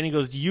 And he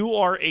goes, you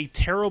are a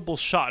terrible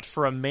shot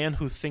for a man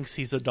who thinks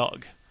he's a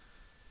dog.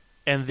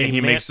 And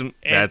makes him.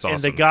 That's awesome.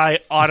 And the guy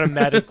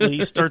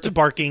automatically starts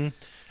barking.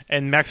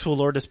 And Maxwell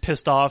Lord is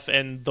pissed off,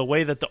 and the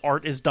way that the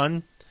art is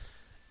done,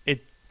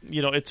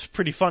 it's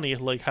pretty funny,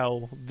 like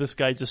how this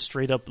guy just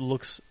straight up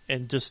looks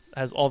and just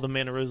has all the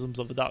mannerisms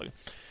of a dog.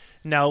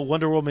 Now,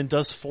 Wonder Woman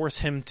does force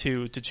him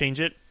to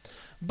change it,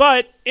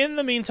 but in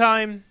the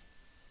meantime,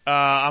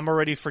 I'm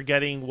already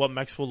forgetting what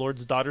Maxwell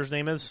Lord's daughter's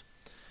name is,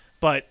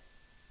 but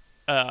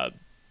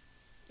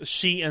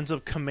she ends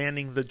up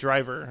commanding the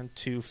driver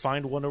to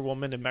find Wonder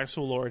Woman and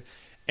Maxwell Lord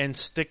and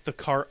stick the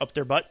car up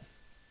their butt,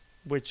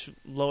 which,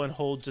 lo and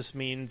behold, just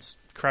means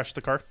crash the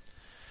car.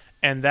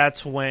 And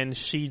that's when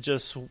she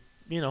just,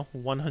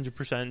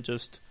 100%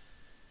 just...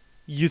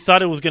 You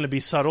thought it was going to be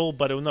subtle,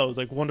 but no, it was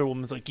like Wonder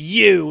Woman's like,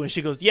 you! And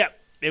she goes, yep,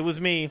 it was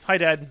me. Hi,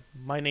 Dad.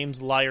 My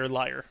name's Liar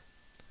Liar.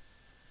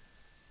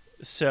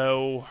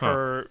 So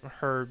her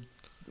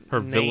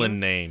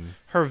villain name.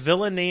 Her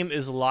villain name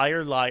is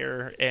Liar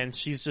Liar, and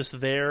she's just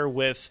there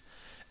with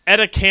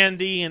Etta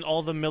Candy and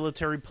all the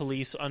military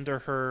police under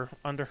her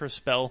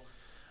spell.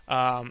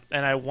 And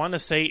I want to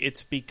say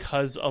it's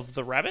because of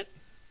the rabbit.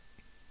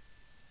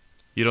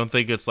 You don't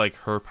think it's like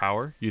her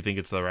power? You think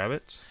it's the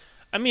rabbits?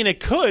 I mean, it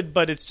could,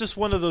 but it's just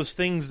one of those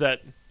things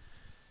that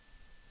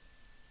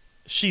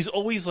she's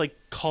always like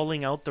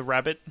calling out the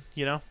rabbit,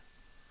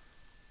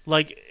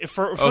 Like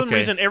for some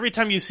reason, every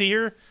time you see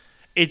her,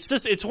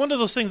 it's one of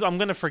those things I'm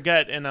gonna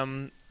forget, and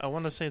I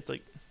want to say it's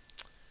like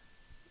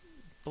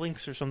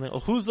Blinks or something.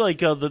 Who's like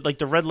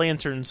the Red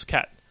Lantern's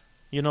cat?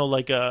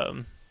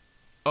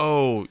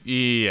 Oh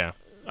yeah.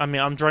 I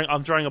mean, I'm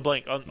drawing a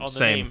blank on the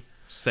name.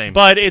 Same.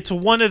 But it's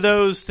one of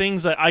those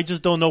things that I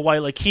just don't know why.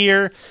 Like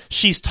here,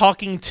 she's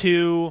talking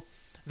to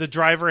the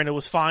driver and it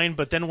was fine,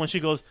 but then when she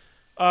goes,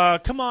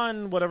 Come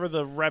on, whatever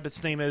the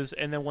rabbit's name is,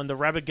 and then when the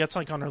rabbit gets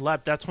like on her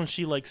lap, that's when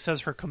she like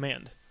says her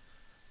command.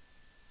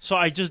 So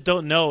I just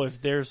don't know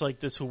if there's like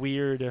this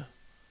weird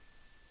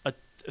a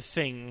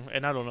thing,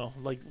 and I don't know.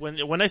 Like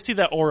when I see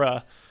that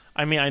aura,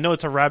 I mean I know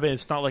it's a rabbit.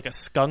 It's not like a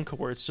skunk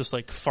where it's just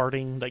like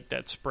farting like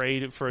that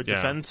spray for a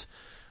defense,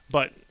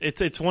 but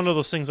it's one of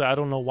those things that I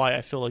don't know why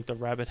I feel like the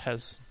rabbit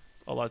has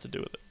a lot to do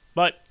with it.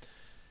 But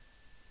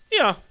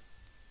yeah.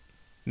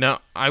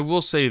 Now I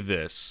will say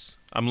this.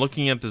 I'm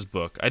looking at this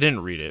book. I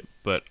didn't read it,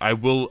 but I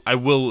will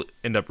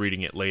end up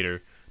reading it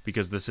later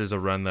because this is a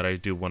run that I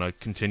do want to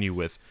continue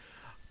with.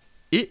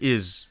 It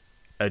is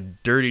a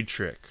dirty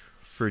trick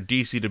for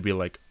DC to be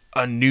like,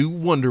 a new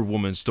Wonder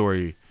Woman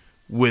story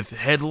with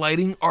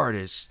headlighting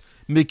artist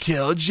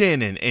Mikel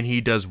Janin, and he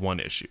does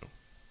one issue.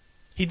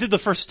 He did the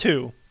first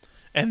two,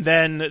 and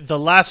then the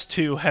last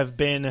two have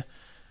been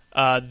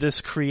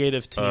this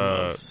creative team.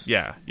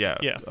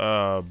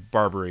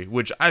 Barbary,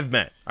 which I've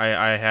met.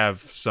 I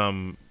have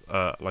some...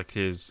 like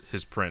his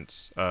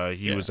prints.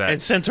 He was at... And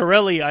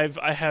Santorelli,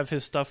 I have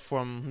his stuff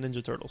from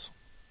Ninja Turtles.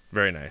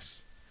 Very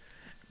nice.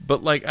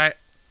 But like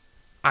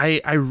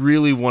I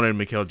really wanted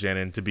Mikel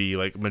Janin to be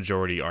like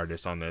majority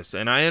artist on this,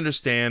 and I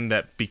understand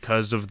that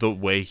because of the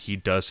way he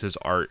does his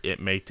art, it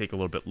may take a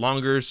little bit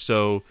longer,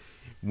 so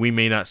we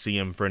may not see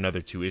him for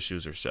another 2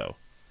 issues or so.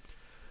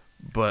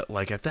 But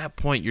like at that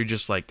point, you're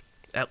just like,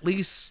 at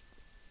least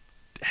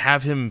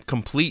have him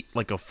complete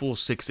like a full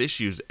 6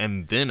 issues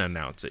and then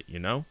announce it, you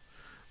know?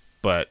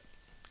 But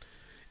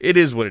it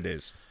is what it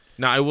is.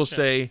 Now I will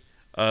say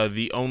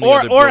the only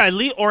or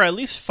at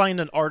least find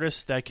an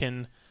artist that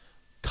can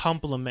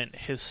complement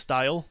his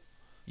style.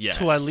 Yes.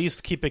 To at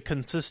least keep it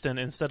consistent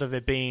instead of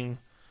it being,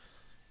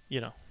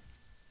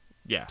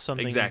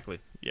 something. Exactly.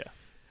 Yeah.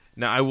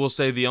 Now I will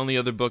say the only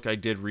other book I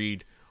did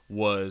read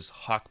was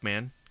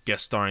Hawkman,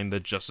 guest starring the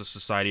Justice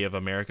Society of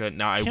America.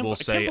 Now I can't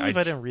believe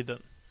I didn't read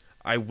that.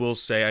 I will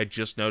say I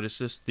just noticed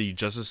this. The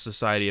Justice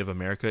Society of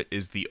America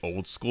is the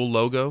old school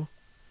logo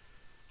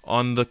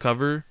on the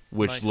cover,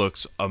 which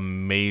looks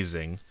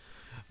amazing.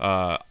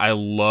 I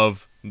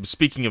love,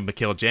 speaking of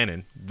Mikel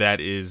Janin,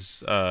 that is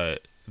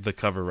the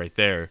cover right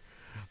there.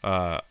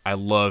 I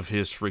love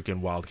his freaking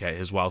Wildcat.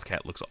 His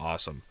Wildcat looks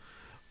awesome.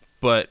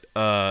 But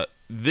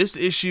this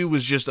issue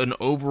was just an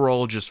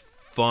overall just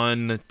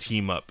fun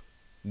team up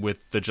with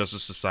the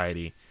Justice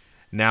Society.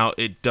 Now,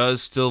 it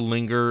does still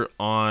linger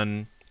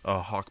on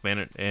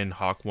Hawkman and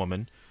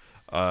Hawkwoman.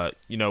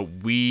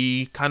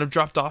 We kind of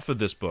dropped off of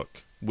this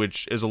book,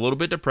 which is a little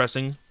bit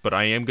depressing, but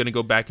I am going to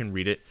go back and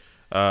read it.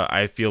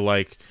 I feel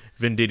like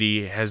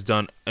Venditti has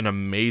done an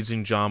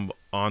amazing job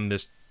on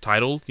this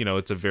title.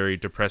 It's a very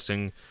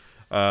depressing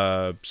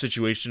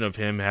situation of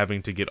him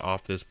having to get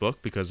off this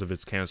book because of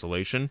its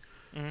cancellation.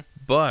 Mm-hmm.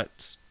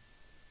 But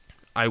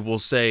I will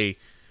say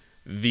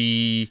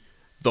the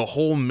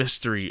whole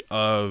mystery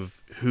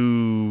of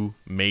who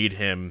made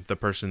him the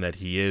person that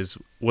he is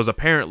was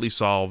apparently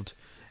solved,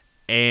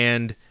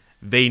 and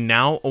they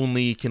now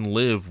only can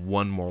live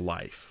one more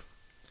life.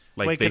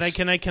 Wait,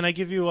 can I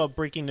give you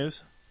breaking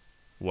news?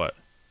 What?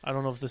 I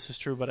don't know if this is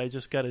true, but I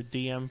just got a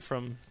DM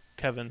from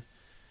Kevin.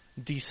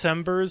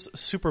 December's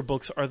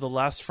Superbooks are the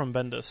last from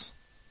Bendis.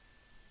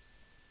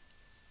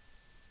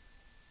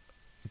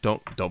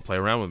 Don't play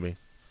around with me.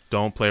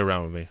 Don't play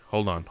around with me.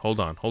 Hold on.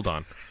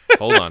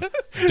 Don't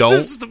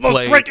This is the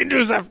most breaking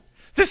news ever.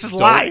 This is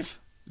live.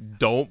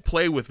 Don't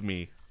play with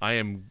me. I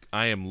am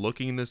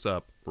looking this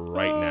up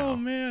right now. Oh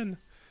man.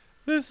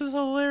 This is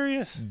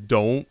hilarious.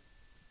 Don't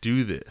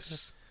do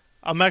this.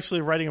 I'm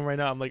actually writing it right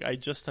now. I'm like, I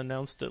just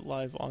announced it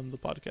live on the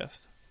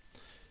podcast.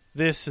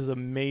 This is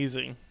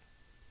amazing.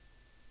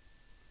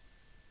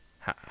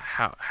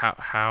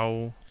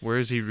 How where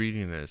is he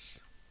reading this?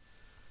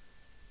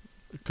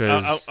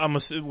 Because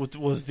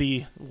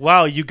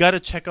wow, you got to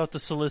check out the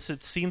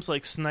solicit. Seems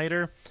like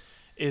Snyder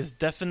is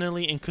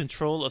definitely in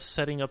control of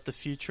setting up the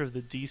future of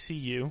the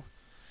DCU,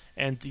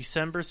 and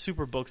December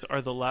Superbooks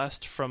are the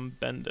last from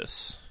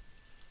Bendis.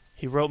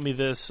 He wrote me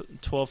this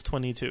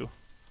 12/22.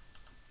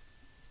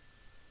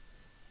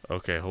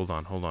 Okay, hold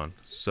on.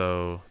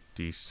 So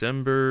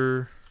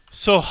December.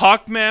 So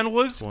Hawkman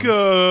was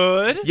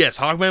good. Yes,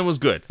 Hawkman was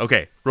good.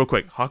 Okay, real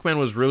quick. Hawkman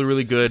was really,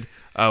 really good.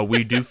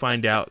 We do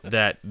find out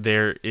that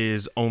there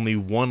is only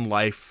one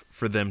life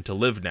for them to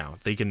live now.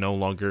 They can no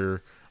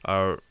longer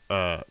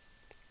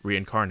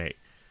reincarnate.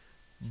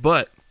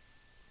 But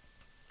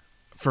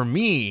for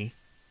me,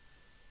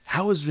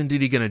 how is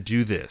Venditti going to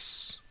do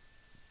this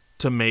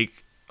to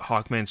make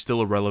Hawkman still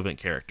a relevant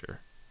character?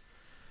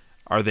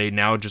 Are they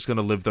now just going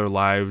to live their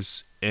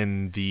lives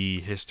in the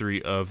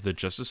history of the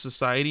Justice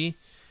Society,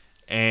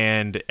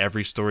 and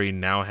every story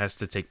now has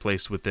to take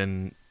place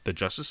within the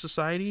Justice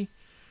Society?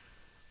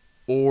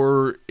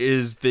 Or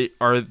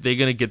are they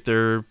going to get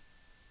their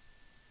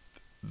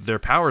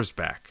powers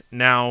back?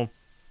 Now,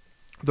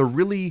 the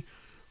really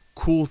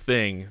cool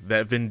thing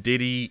that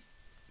Venditti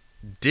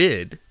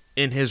did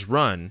in his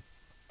run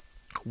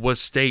was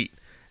state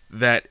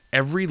that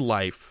every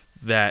life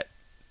that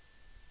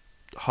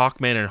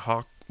Hawkman and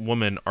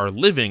Hawkwoman are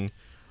living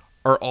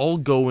are all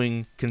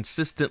going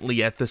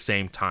consistently at the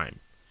same time.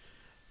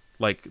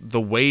 Like,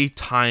 the way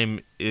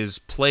time is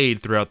played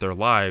throughout their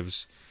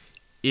lives,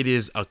 it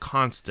is a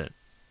constant.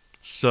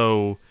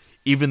 So,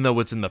 even though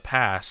it's in the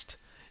past,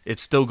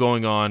 it's still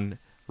going on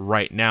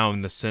right now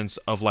in the sense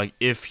of, like,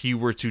 if he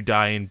were to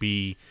die and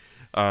be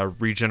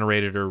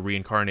regenerated or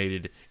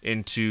reincarnated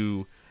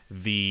into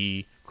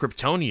the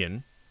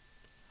Kryptonian,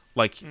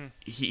 like,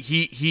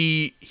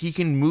 he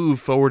can move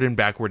forward and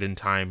backward in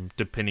time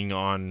depending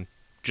on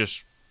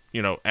just,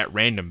 at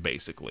random,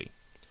 basically.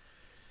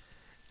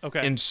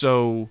 Okay. And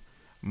so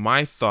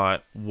my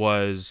thought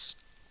was,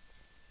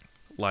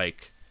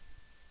 like,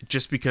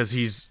 just because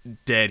he's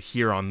dead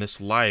here on this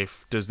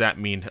life, does that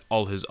mean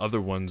all his other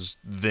ones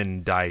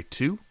then die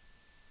too?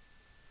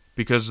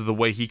 Because of the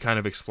way he kind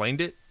of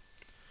explained it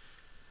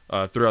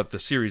throughout the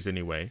series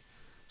anyway.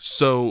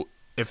 So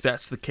if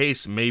that's the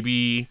case,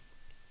 maybe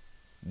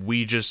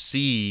we just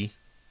see,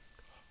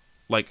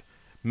 like,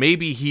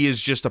 maybe he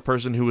is just a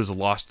person who is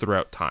lost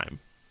throughout time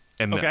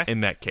in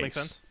that case. Makes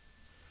sense.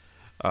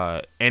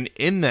 And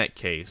in that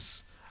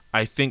case,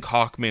 I think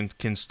Hawkman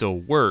can still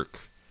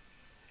work.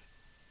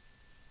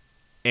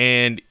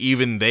 And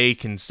even they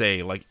can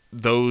say, like,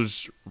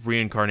 those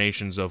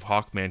reincarnations of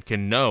Hawkman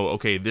can know,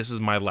 okay, this is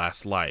my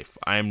last life.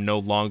 I am no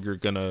longer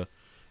going to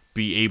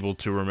be able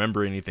to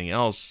remember anything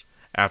else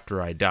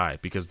after I die,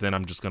 because then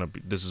I'm just going to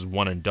this is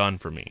one and done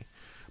for me.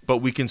 But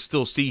we can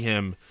still see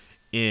him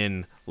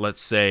in,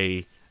 let's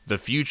say, the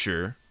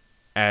future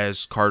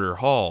as Carter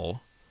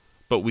Hall,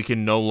 but we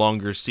can no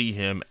longer see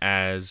him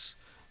as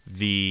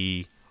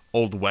the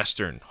old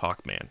Western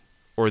Hawkman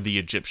or the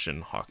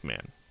Egyptian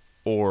Hawkman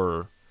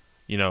or,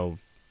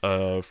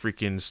 a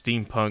freaking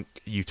steampunk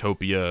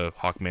utopia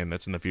Hawkman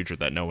that's in the future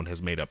that no one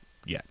has made up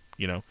yet,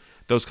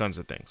 those kinds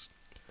of things.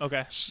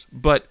 Okay.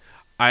 But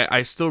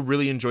I still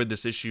really enjoyed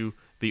this issue.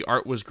 The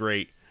art was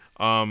great.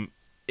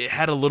 It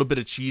had a little bit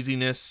of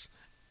cheesiness,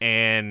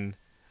 and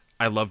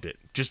I loved it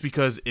just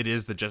because it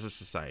is the Justice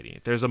Society.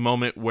 There's a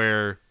moment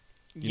where,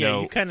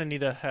 you kind of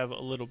need to have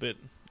a little bit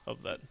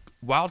of that.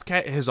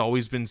 Wildcat has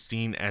always been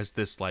seen as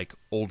this, like,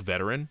 old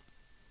veteran,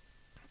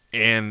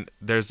 and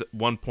there's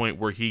one point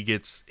where he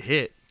gets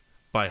hit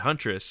by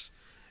Huntress,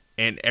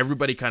 and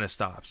everybody kind of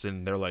stops,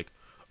 and they're like,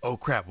 "Oh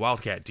crap,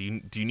 Wildcat, do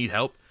you need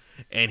help?"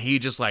 And he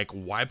just, like,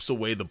 wipes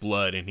away the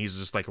blood, and he's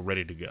just, like,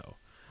 ready to go.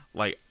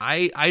 Like,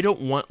 I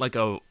don't want like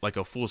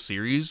a full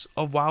series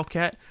of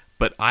Wildcat,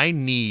 but I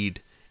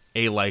need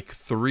a, like,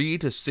 3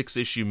 to 6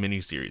 issue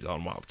miniseries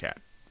on Wildcat.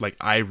 Like,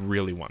 I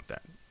really want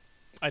that.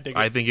 I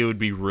think it would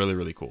be really,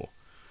 really cool.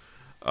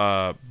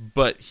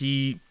 But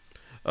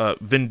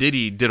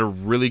Venditti did a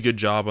really good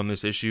job on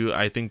this issue.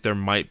 I think there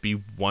might be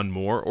one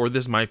more, or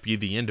this might be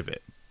the end of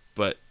it.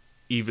 But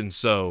even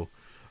so,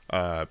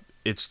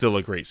 it's still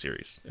a great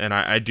series, and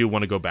I do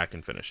want to go back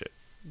and finish it.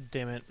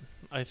 Damn it.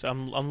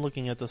 I'm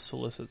looking at the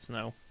solicits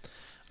now.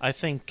 I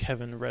think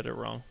Kevin read it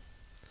wrong.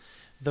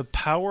 The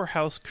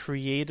powerhouse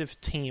creative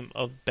team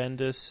of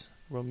Bendis,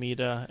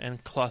 Romita,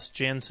 and Klaus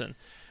Janson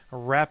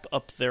wrap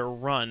up their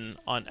run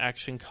on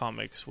Action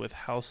Comics with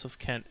House of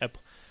Kent.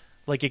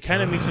 Like, it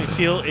kind of makes me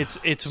feel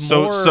it's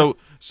more.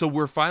 So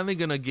we're finally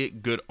gonna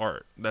get good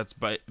art. That's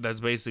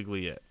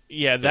basically it.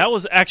 Yeah, that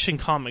was Action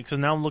Comics,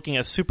 and now I'm looking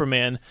at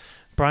Superman.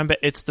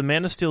 It's the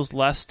Man of Steel's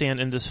last stand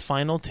in this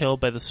final tale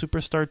by the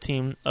superstar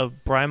team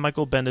of Brian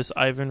Michael Bendis,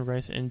 Ivan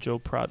Rice, and Joe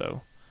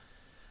Prado.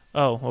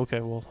 Oh,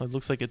 okay. Well, it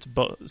looks like it's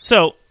both.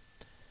 So,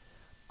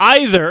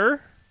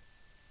 either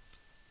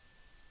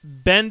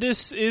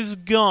Bendis is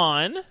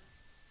gone,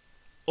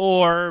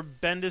 or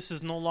Bendis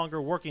is no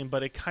longer working.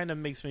 But it kind of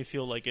makes me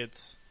feel like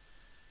it's.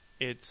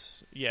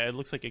 Yeah, it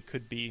looks like it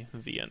could be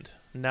the end.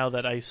 Now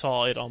that I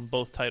saw it on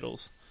both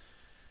titles.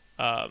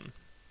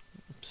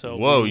 So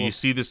whoa, you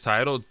see this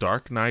title?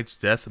 Dark Knight's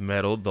Death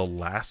Metal, The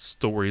Last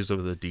Stories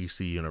of the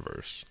DC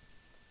Universe.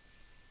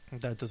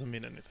 That doesn't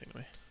mean anything to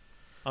me.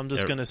 I'm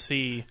just going to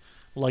see,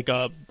 like,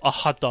 a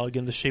hot dog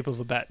in the shape of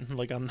a bat.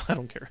 Like, I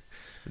don't care.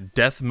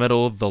 Death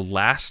Metal, The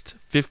Last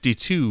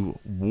 52,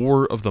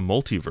 War of the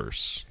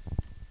Multiverse.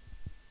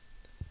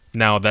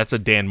 Now, that's a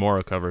Dan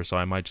Mora cover, so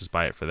I might just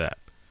buy it for that.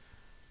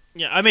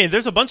 Yeah, I mean,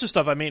 there's a bunch of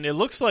stuff. I mean, it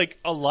looks like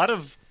a lot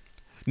of...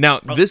 Now,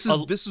 this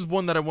is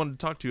one that I wanted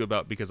to talk to you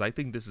about because I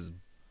think this is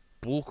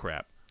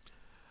bullcrap.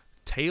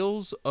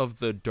 Tales of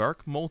the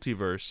Dark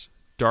Multiverse,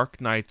 Dark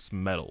Knight's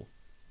Metal.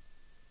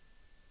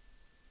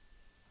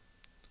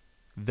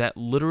 That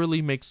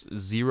literally makes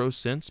zero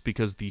sense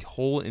because the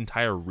whole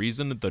entire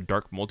reason that the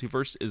Dark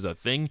Multiverse is a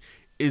thing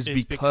is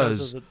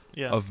because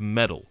of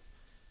metal.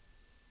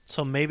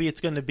 So maybe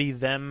it's going to be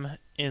them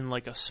in,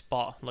 like, a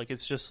spa. Like,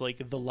 it's just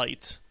like the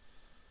light.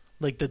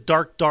 Like, the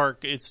dark,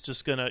 it's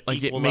just going to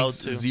equal out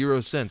to... It makes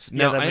zero sense.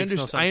 Now,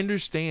 I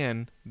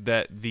understand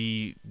that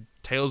the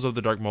Tales of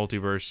the Dark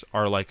Multiverse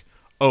are like,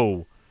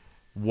 oh,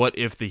 what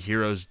if the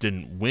heroes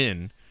didn't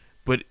win?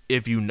 But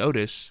if you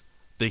notice,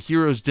 the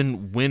heroes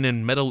didn't win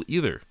in metal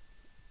either.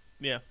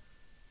 Yeah.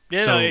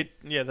 Yeah,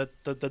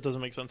 that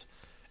doesn't make sense.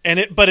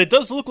 But it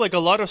does look like a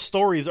lot of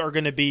stories are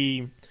going to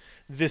be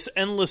this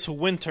endless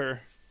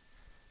winter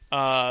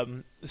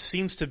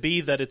seems to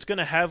be that it's going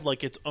to have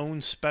like its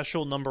own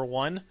special number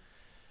 1,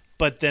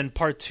 but then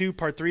part 2,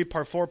 part 3,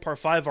 part 4, part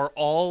 5 are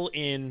all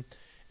in.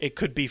 It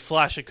could be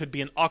Flash, it could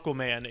be an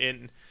Aquaman,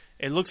 and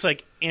it looks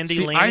like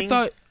Andy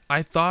Lanning.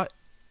 I thought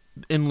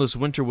Endless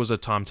Winter was a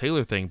Tom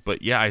Taylor thing,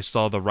 but yeah, I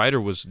saw the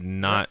writer was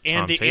not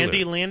Tom Taylor.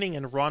 Andy Lanning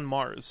and Ron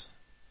Mars.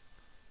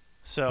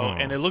 So,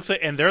 and it looks like,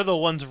 and they're the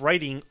ones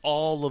writing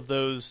all of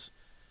those.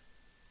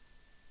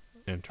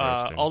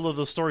 Interesting. All of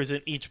the stories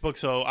in each book.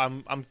 So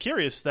I'm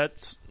curious.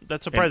 That's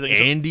surprising.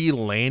 And Andy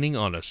Lanning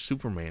on a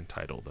Superman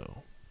title,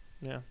 though.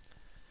 Yeah.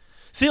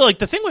 See, like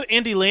the thing with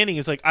Andy Lanning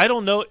is like I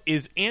don't know.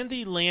 Is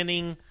Andy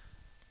Lanning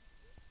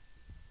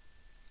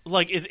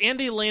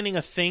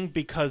a thing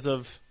because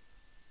of?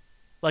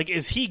 Like,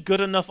 is he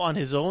good enough on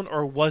his own,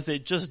 or was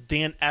it just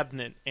Dan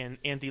Abnett and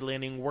Andy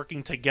Lanning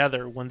working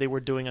together when they were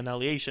doing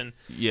Annihilation?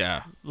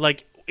 Yeah.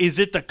 Like, is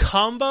it the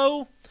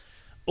combo,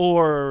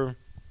 or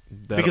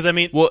because I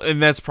mean, well,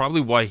 and that's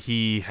probably why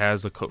he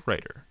has a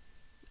co-writer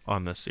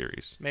on this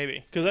series.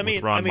 Maybe because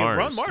Ron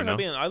Mars. You know? I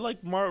mean, I like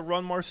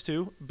Ron Mars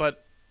too,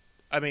 but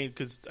I mean,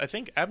 because I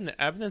think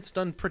Abnett's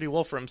done pretty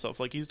well for himself.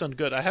 Like, he's done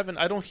good.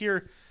 I don't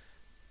hear.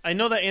 I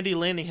know that Andy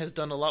Lanning has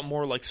done a lot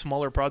more like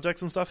smaller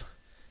projects and stuff.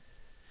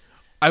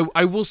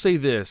 I will say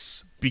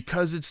this,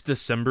 because it's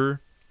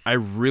December, I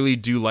really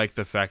do like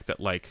the fact that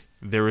like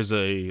there is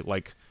a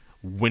like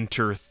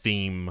winter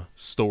theme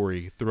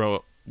story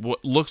throughout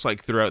what looks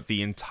like throughout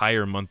the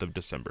entire month of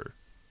December.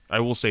 I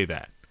will say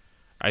that.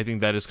 I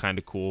think that is kind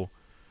of cool.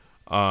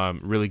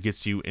 Really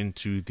gets you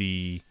into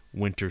the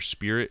winter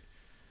spirit.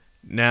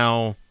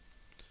 Now,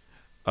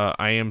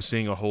 I am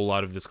seeing a whole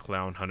lot of this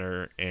Clown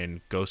Hunter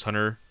and Ghost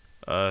Hunter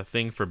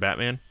thing for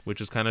Batman,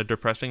 which is kind of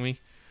depressing me.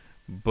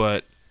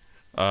 But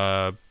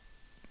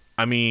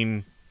I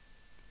mean,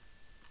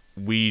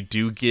 we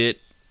do get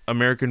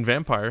American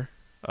Vampire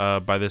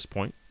by this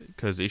point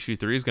because issue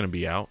 3 is going to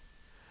be out,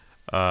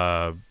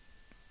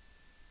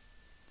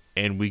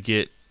 and we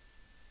get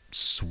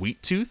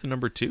Sweet Tooth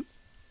number 2.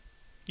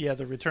 Yeah,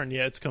 the return.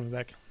 Yeah, it's coming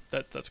back.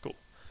 That's cool.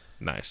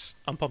 Nice.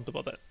 I'm pumped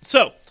about that.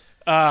 So,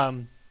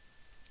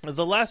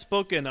 the last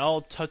book, and I'll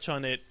touch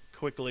on it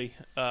quickly,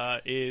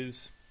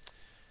 is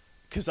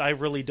because I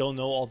really don't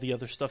know all the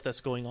other stuff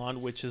that's going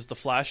on, which is The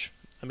Flash.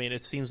 I mean,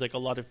 it seems like a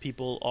lot of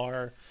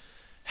people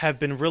have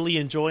been really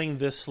enjoying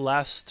this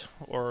last,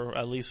 or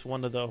at least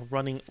one of the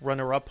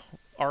runner-up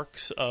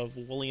arcs of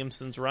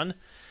Williamson's run.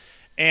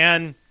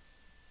 And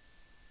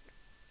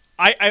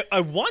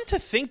I want to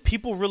think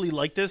people really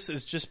like this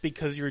is just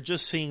because you're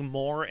just seeing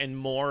more and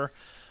more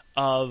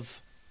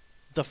of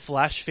the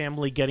Flash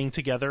family getting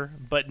together.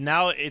 But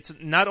now it's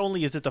not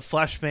only is it the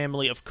Flash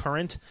family of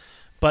current,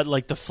 but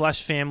like the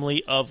Flash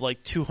family of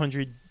like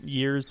 200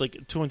 years,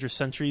 like 200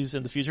 centuries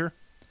in the future.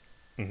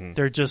 Mm-hmm.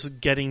 They're just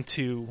getting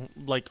to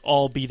like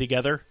all be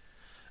together.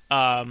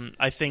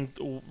 I think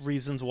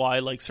reasons why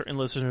like certain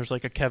listeners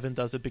like a Kevin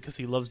does it because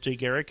he loves Jay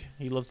Garrick.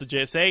 He loves the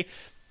JSA.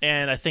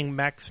 And I think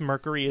Max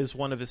Mercury is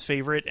one of his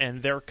favorite,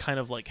 and they're kind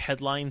of like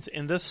headlines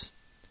in this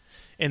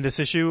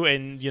issue.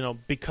 And, you know,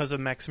 because of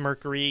Max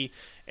Mercury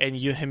and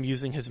him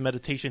using his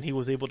meditation, he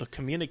was able to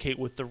communicate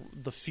with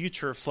the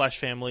future Flash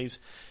families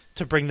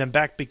to bring them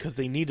back because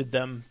they needed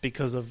them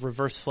because of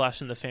Reverse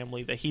Flash in the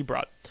family that he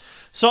brought.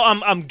 So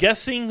I'm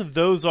guessing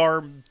those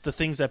are the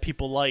things that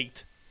people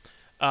liked.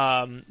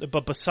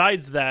 But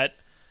besides that,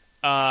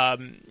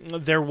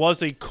 there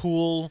was a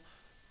cool,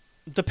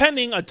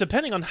 depending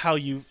on how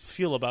you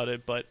feel about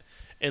it, but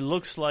it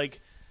looks like,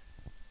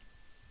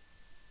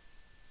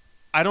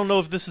 I don't know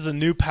if this is a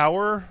new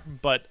power,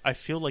 but I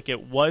feel like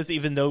it was,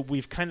 even though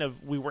we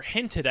were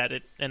hinted at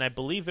it, and I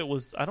believe it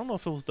was, I don't know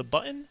if it was the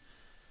button,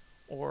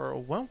 or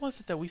when was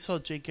it that we saw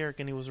Jay Garrick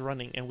and he was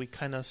running, and we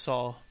kind of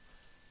saw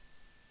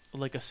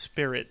like a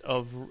spirit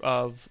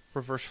of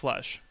Reverse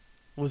Flash.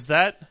 Was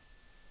that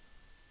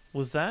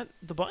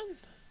the button?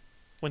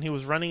 When he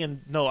was running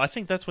and... No, I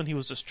think that's when he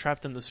was just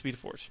trapped in the Speed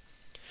Force.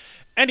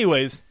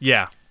 Anyways,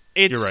 yeah,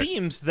 it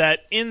seems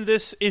that in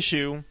this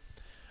issue,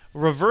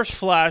 Reverse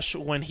Flash,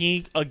 when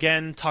he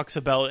again talks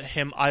about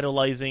him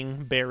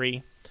idolizing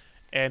Barry,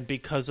 and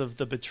because of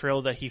the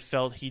betrayal that he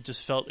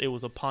just felt it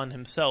was upon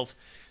himself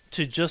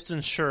to just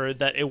ensure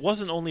that it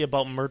wasn't only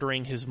about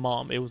murdering his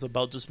mom, it was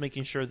about just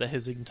making sure that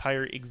his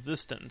entire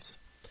existence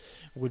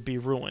would be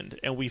ruined.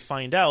 And we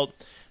find out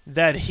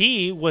that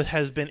he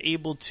has been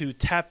able to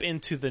tap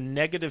into the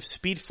negative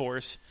Speed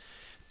Force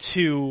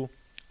to,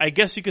 I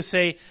guess you could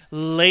say,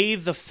 lay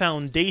the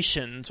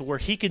foundations where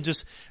he can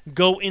just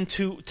go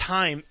into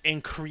time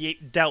and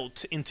create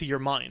doubt into your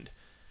mind.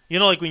 You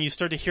know, like when you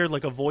start to hear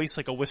like a voice,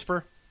 like a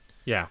whisper?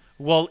 Yeah.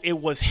 Well, it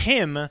was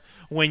him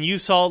when you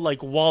saw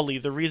like Wally,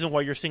 the reason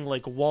why you're seeing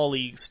like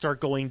Wally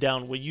start going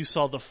down, when you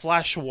saw the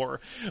Flash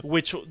War,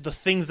 which the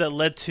things that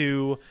led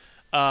to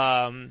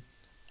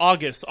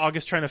August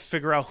trying to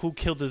figure out who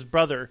killed his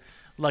brother.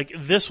 Like,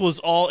 this was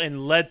all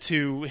and led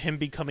to him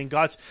becoming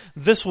gods.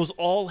 This was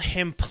all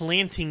him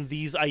planting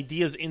these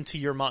ideas into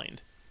your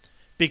mind.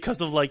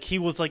 Because of, like, he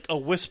was like a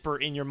whisper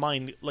in your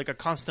mind, like a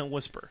constant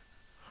whisper.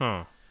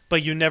 Huh.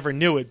 but you never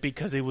knew it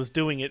because it was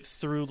doing it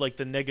through like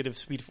the negative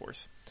Speed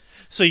Force.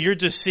 So you're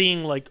just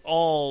seeing like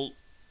all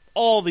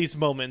these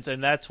moments,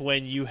 and that's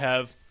when you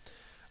have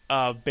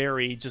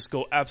Barry just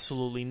go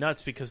absolutely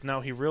nuts because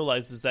now he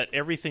realizes that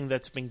everything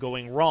that's been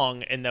going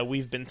wrong and that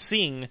we've been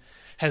seeing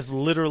has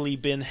literally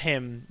been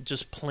him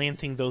just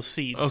planting those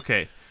seeds.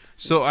 Okay,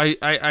 so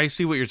I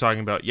see what you're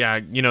talking about. Yeah,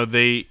 you know,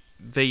 they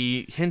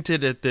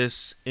hinted at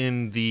this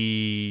in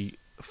the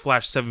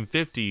Flash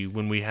 750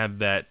 when we had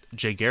that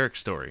Jay Garrick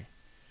story.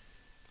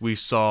 We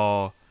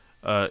saw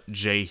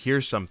Jay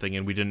hear something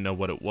and we didn't know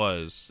what it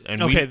was.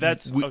 And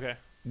okay.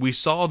 We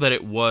saw that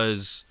it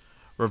was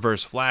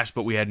Reverse Flash,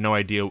 but we had no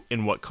idea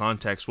in what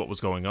context what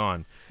was going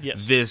on.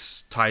 Yes.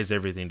 This ties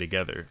everything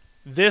together.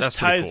 This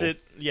ties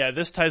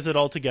it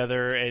all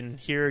together. And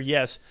here,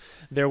 yes,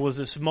 there was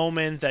this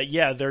moment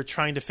that, they're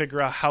trying to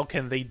figure out how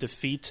can they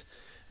defeat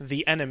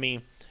the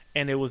enemy.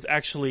 And it was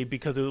actually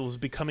because it was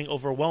becoming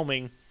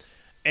overwhelming.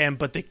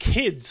 But the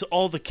kids,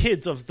 all the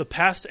kids of the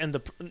past and the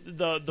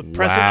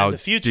present and the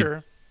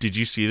future. Did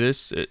you see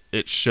this?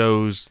 It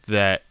shows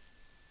that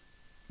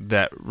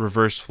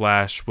Reverse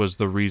Flash was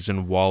the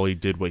reason Wally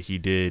did what he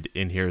did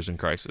in Heroes in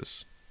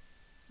Crisis.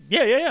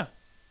 Yeah.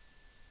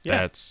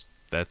 That's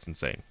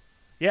insane.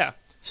 Yeah.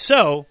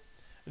 So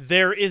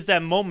there is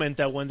that moment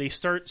that when they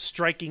start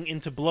striking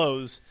into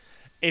blows,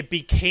 it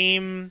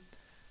became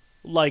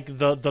like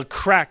the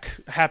crack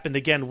happened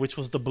again, which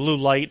was the blue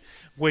light,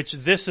 which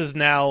this is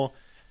now,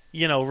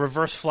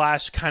 Reverse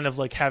Flash kind of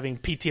like having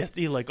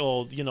PTSD, like,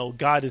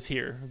 God is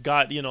here.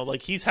 God,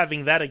 like he's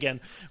having that again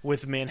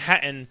with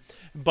Manhattan.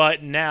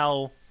 But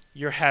now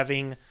you're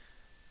having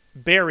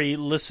Barry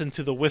listen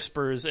to the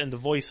whispers and the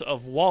voice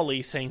of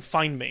Wally saying,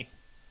 "Find me."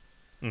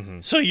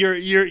 Mm-hmm. So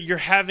you're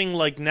having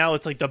like now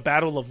it's like the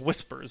battle of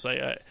whispers,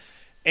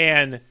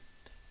 and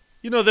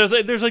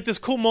there's like this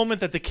cool moment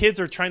that the kids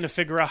are trying to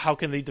figure out how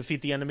can they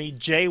defeat the enemy.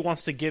 Jay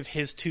wants to give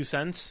his 2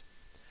 cents,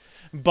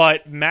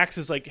 but Max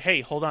is like,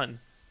 "Hey, hold on,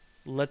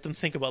 let them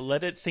think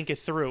it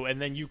through,"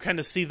 and then you kind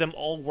of see them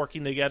all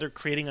working together,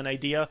 creating an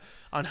idea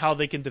on how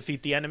they can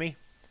defeat the enemy.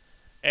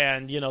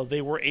 And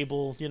they were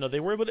able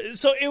to.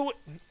 So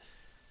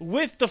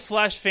with the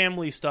Flash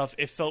family stuff,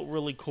 it felt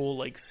really cool,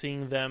 like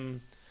seeing them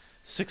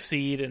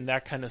succeed and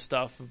that kind of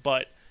stuff.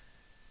 But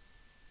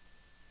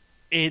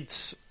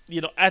it's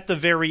at the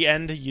very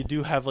end, you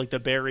do have like the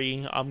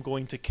Barry "I'm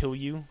going to kill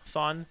you"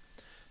 thon.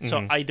 So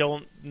mm-hmm. I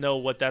don't know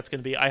what that's going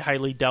to be. I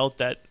highly doubt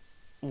that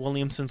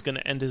Williamson's going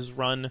to end his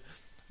run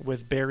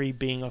with Barry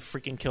being a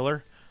freaking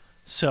killer.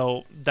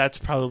 So that's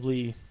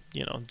probably.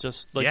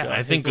 Just like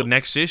I think the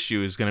next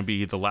issue is going to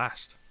be the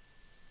last.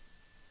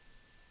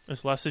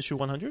 It's last issue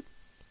 100.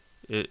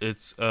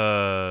 It's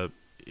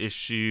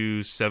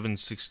issue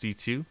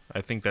 762.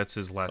 I think that's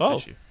his last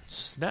issue.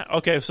 Snap.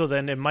 Okay, so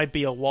then it might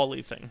be a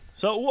Wally thing.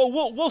 So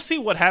we'll see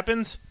what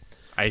happens.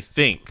 I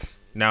think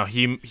now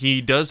he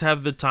does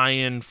have the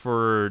tie-in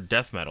for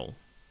Death Metal,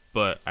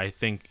 but I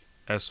think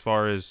as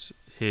far as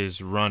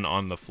his run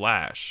on the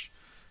Flash,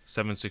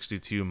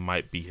 762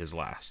 might be his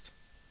last.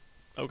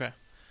 Okay.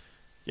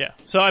 Yeah.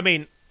 So I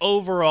mean,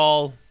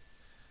 overall,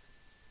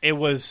 it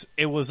was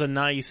a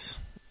nice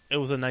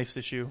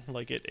issue.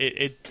 Like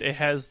it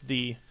has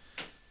the,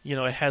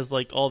 it has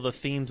like all the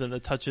themes and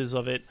the touches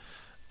of it.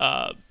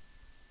 I'm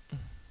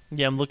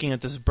looking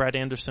at this Brad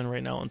Anderson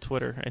right now on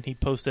Twitter, and he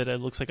posted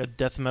it looks like a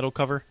Death Metal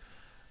cover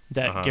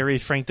that Gary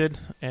Frank did,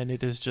 and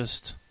it is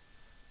just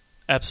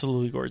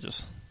absolutely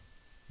gorgeous.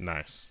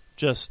 Nice.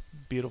 Just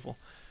beautiful.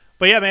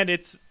 But yeah, man,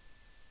 it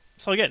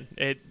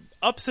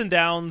ups and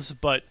downs,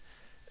 but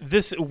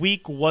this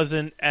week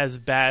wasn't as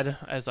bad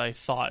as I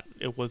thought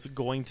it was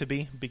going to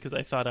be because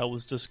I thought I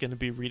was just going to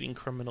be reading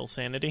Criminal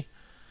Sanity.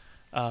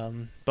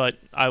 But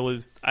I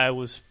was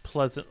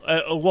pleasant.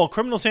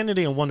 Criminal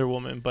Sanity and Wonder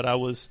Woman, but I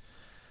was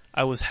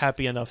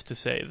happy enough to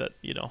say that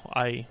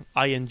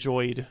I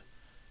enjoyed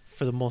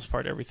for the most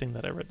part everything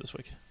that I read this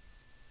week.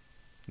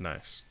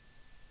 Nice,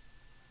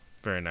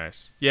 very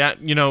nice. Yeah,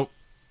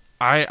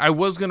 I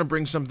was going to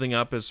bring something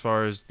up as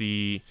far as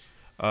the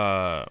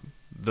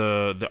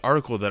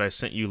article that I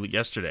sent you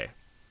yesterday.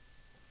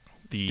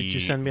 Did you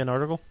send me an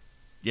article?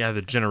 Yeah,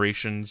 the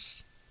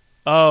Generations.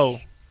 Oh,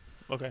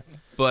 okay.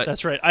 But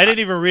that's right. I didn't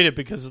even read it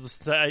because of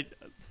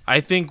I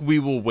think we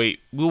will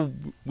wait.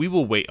 We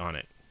will wait on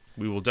it.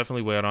 We will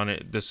definitely wait on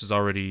it. This is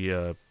already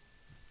a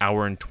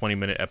hour and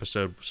 20-minute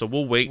episode, so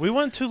we'll wait. We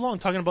went too long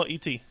talking about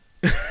E.T.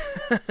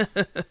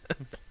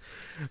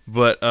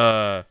 But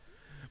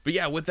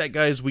yeah, with that,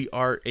 guys, we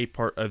are a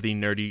part of the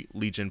Nerdy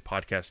Legion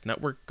podcast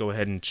network. Go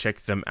ahead and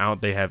check them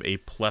out. They have a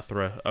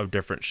plethora of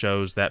different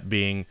shows, that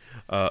being,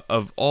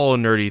 of all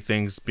nerdy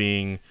things,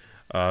 being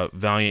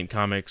Valiant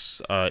Comics,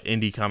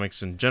 indie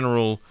comics in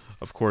general,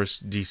 of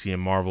course, DC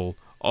and Marvel,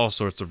 all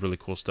sorts of really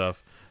cool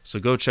stuff. So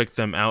go check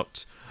them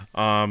out.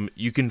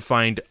 You can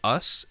find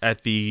us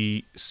at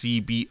the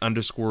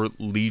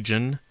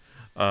CB_Legion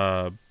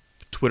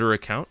Twitter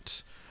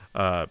account.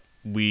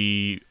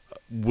 We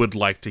would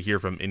like to hear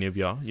from any of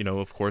y'all.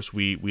 Of course,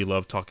 we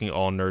love talking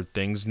all nerd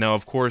things. Now,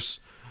 of course,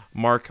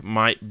 Mark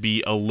might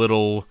be a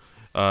little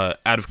out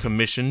of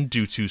commission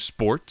due to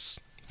sports,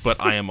 but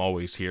I am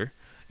always here.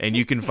 And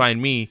you can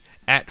find me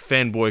at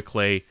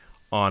FanboyClay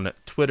on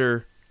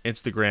Twitter,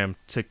 Instagram,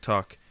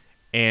 TikTok,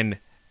 and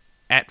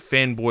at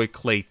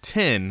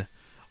FanboyClay10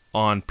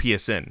 on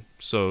PSN.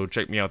 So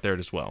check me out there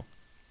as well.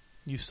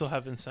 You still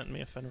haven't sent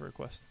me a friend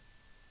request.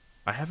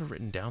 I have it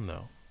written down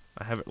though.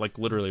 I have it like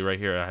literally right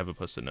here. I have a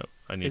post-it note.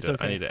 I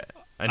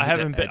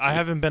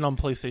haven't been on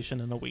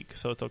PlayStation in a week,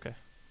 so it's okay.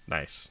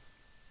 Nice.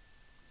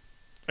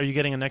 Are you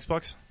getting an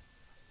Xbox?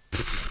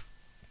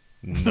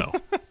 No.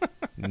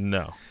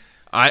 No.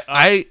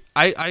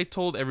 I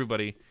told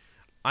everybody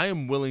I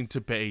am willing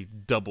to pay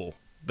double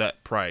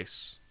that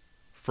price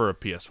for a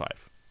PS5.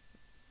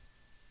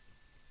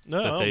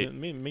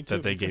 Me too.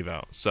 That they gave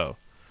out. So,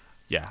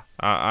 yeah,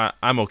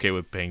 I'm okay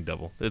with paying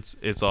double.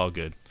 It's all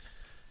good.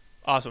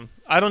 Awesome.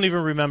 I don't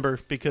even remember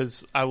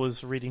because I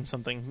was reading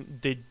something.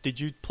 Did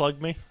you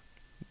plug me?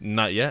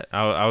 Not yet.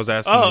 I was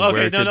asking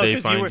where could they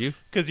find you?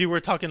 Because you were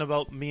talking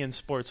about me in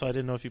sports, so I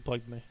didn't know if you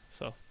plugged me.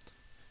 So,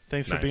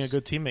 thanks for being a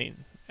good teammate.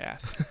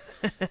 Ass.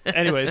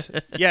 Anyways,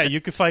 yeah,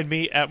 you can find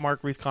me at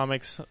Mark Reith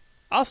Comics.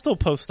 I'll still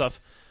post stuff,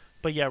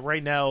 but yeah,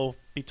 right now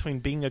between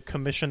being a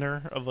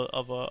commissioner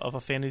of a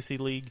fantasy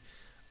league,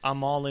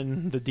 I'm all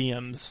in the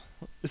DMs,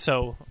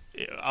 so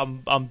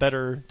I'm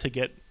better to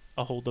get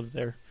a hold of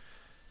there.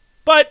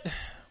 But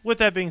with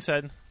that being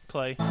said,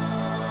 Clay,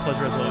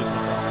 pleasure as always, my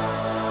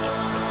friend.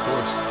 Yes, of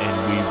course, and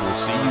we will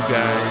see you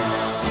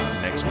guys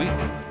next week.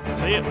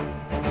 See ya.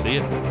 See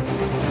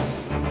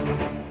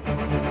ya.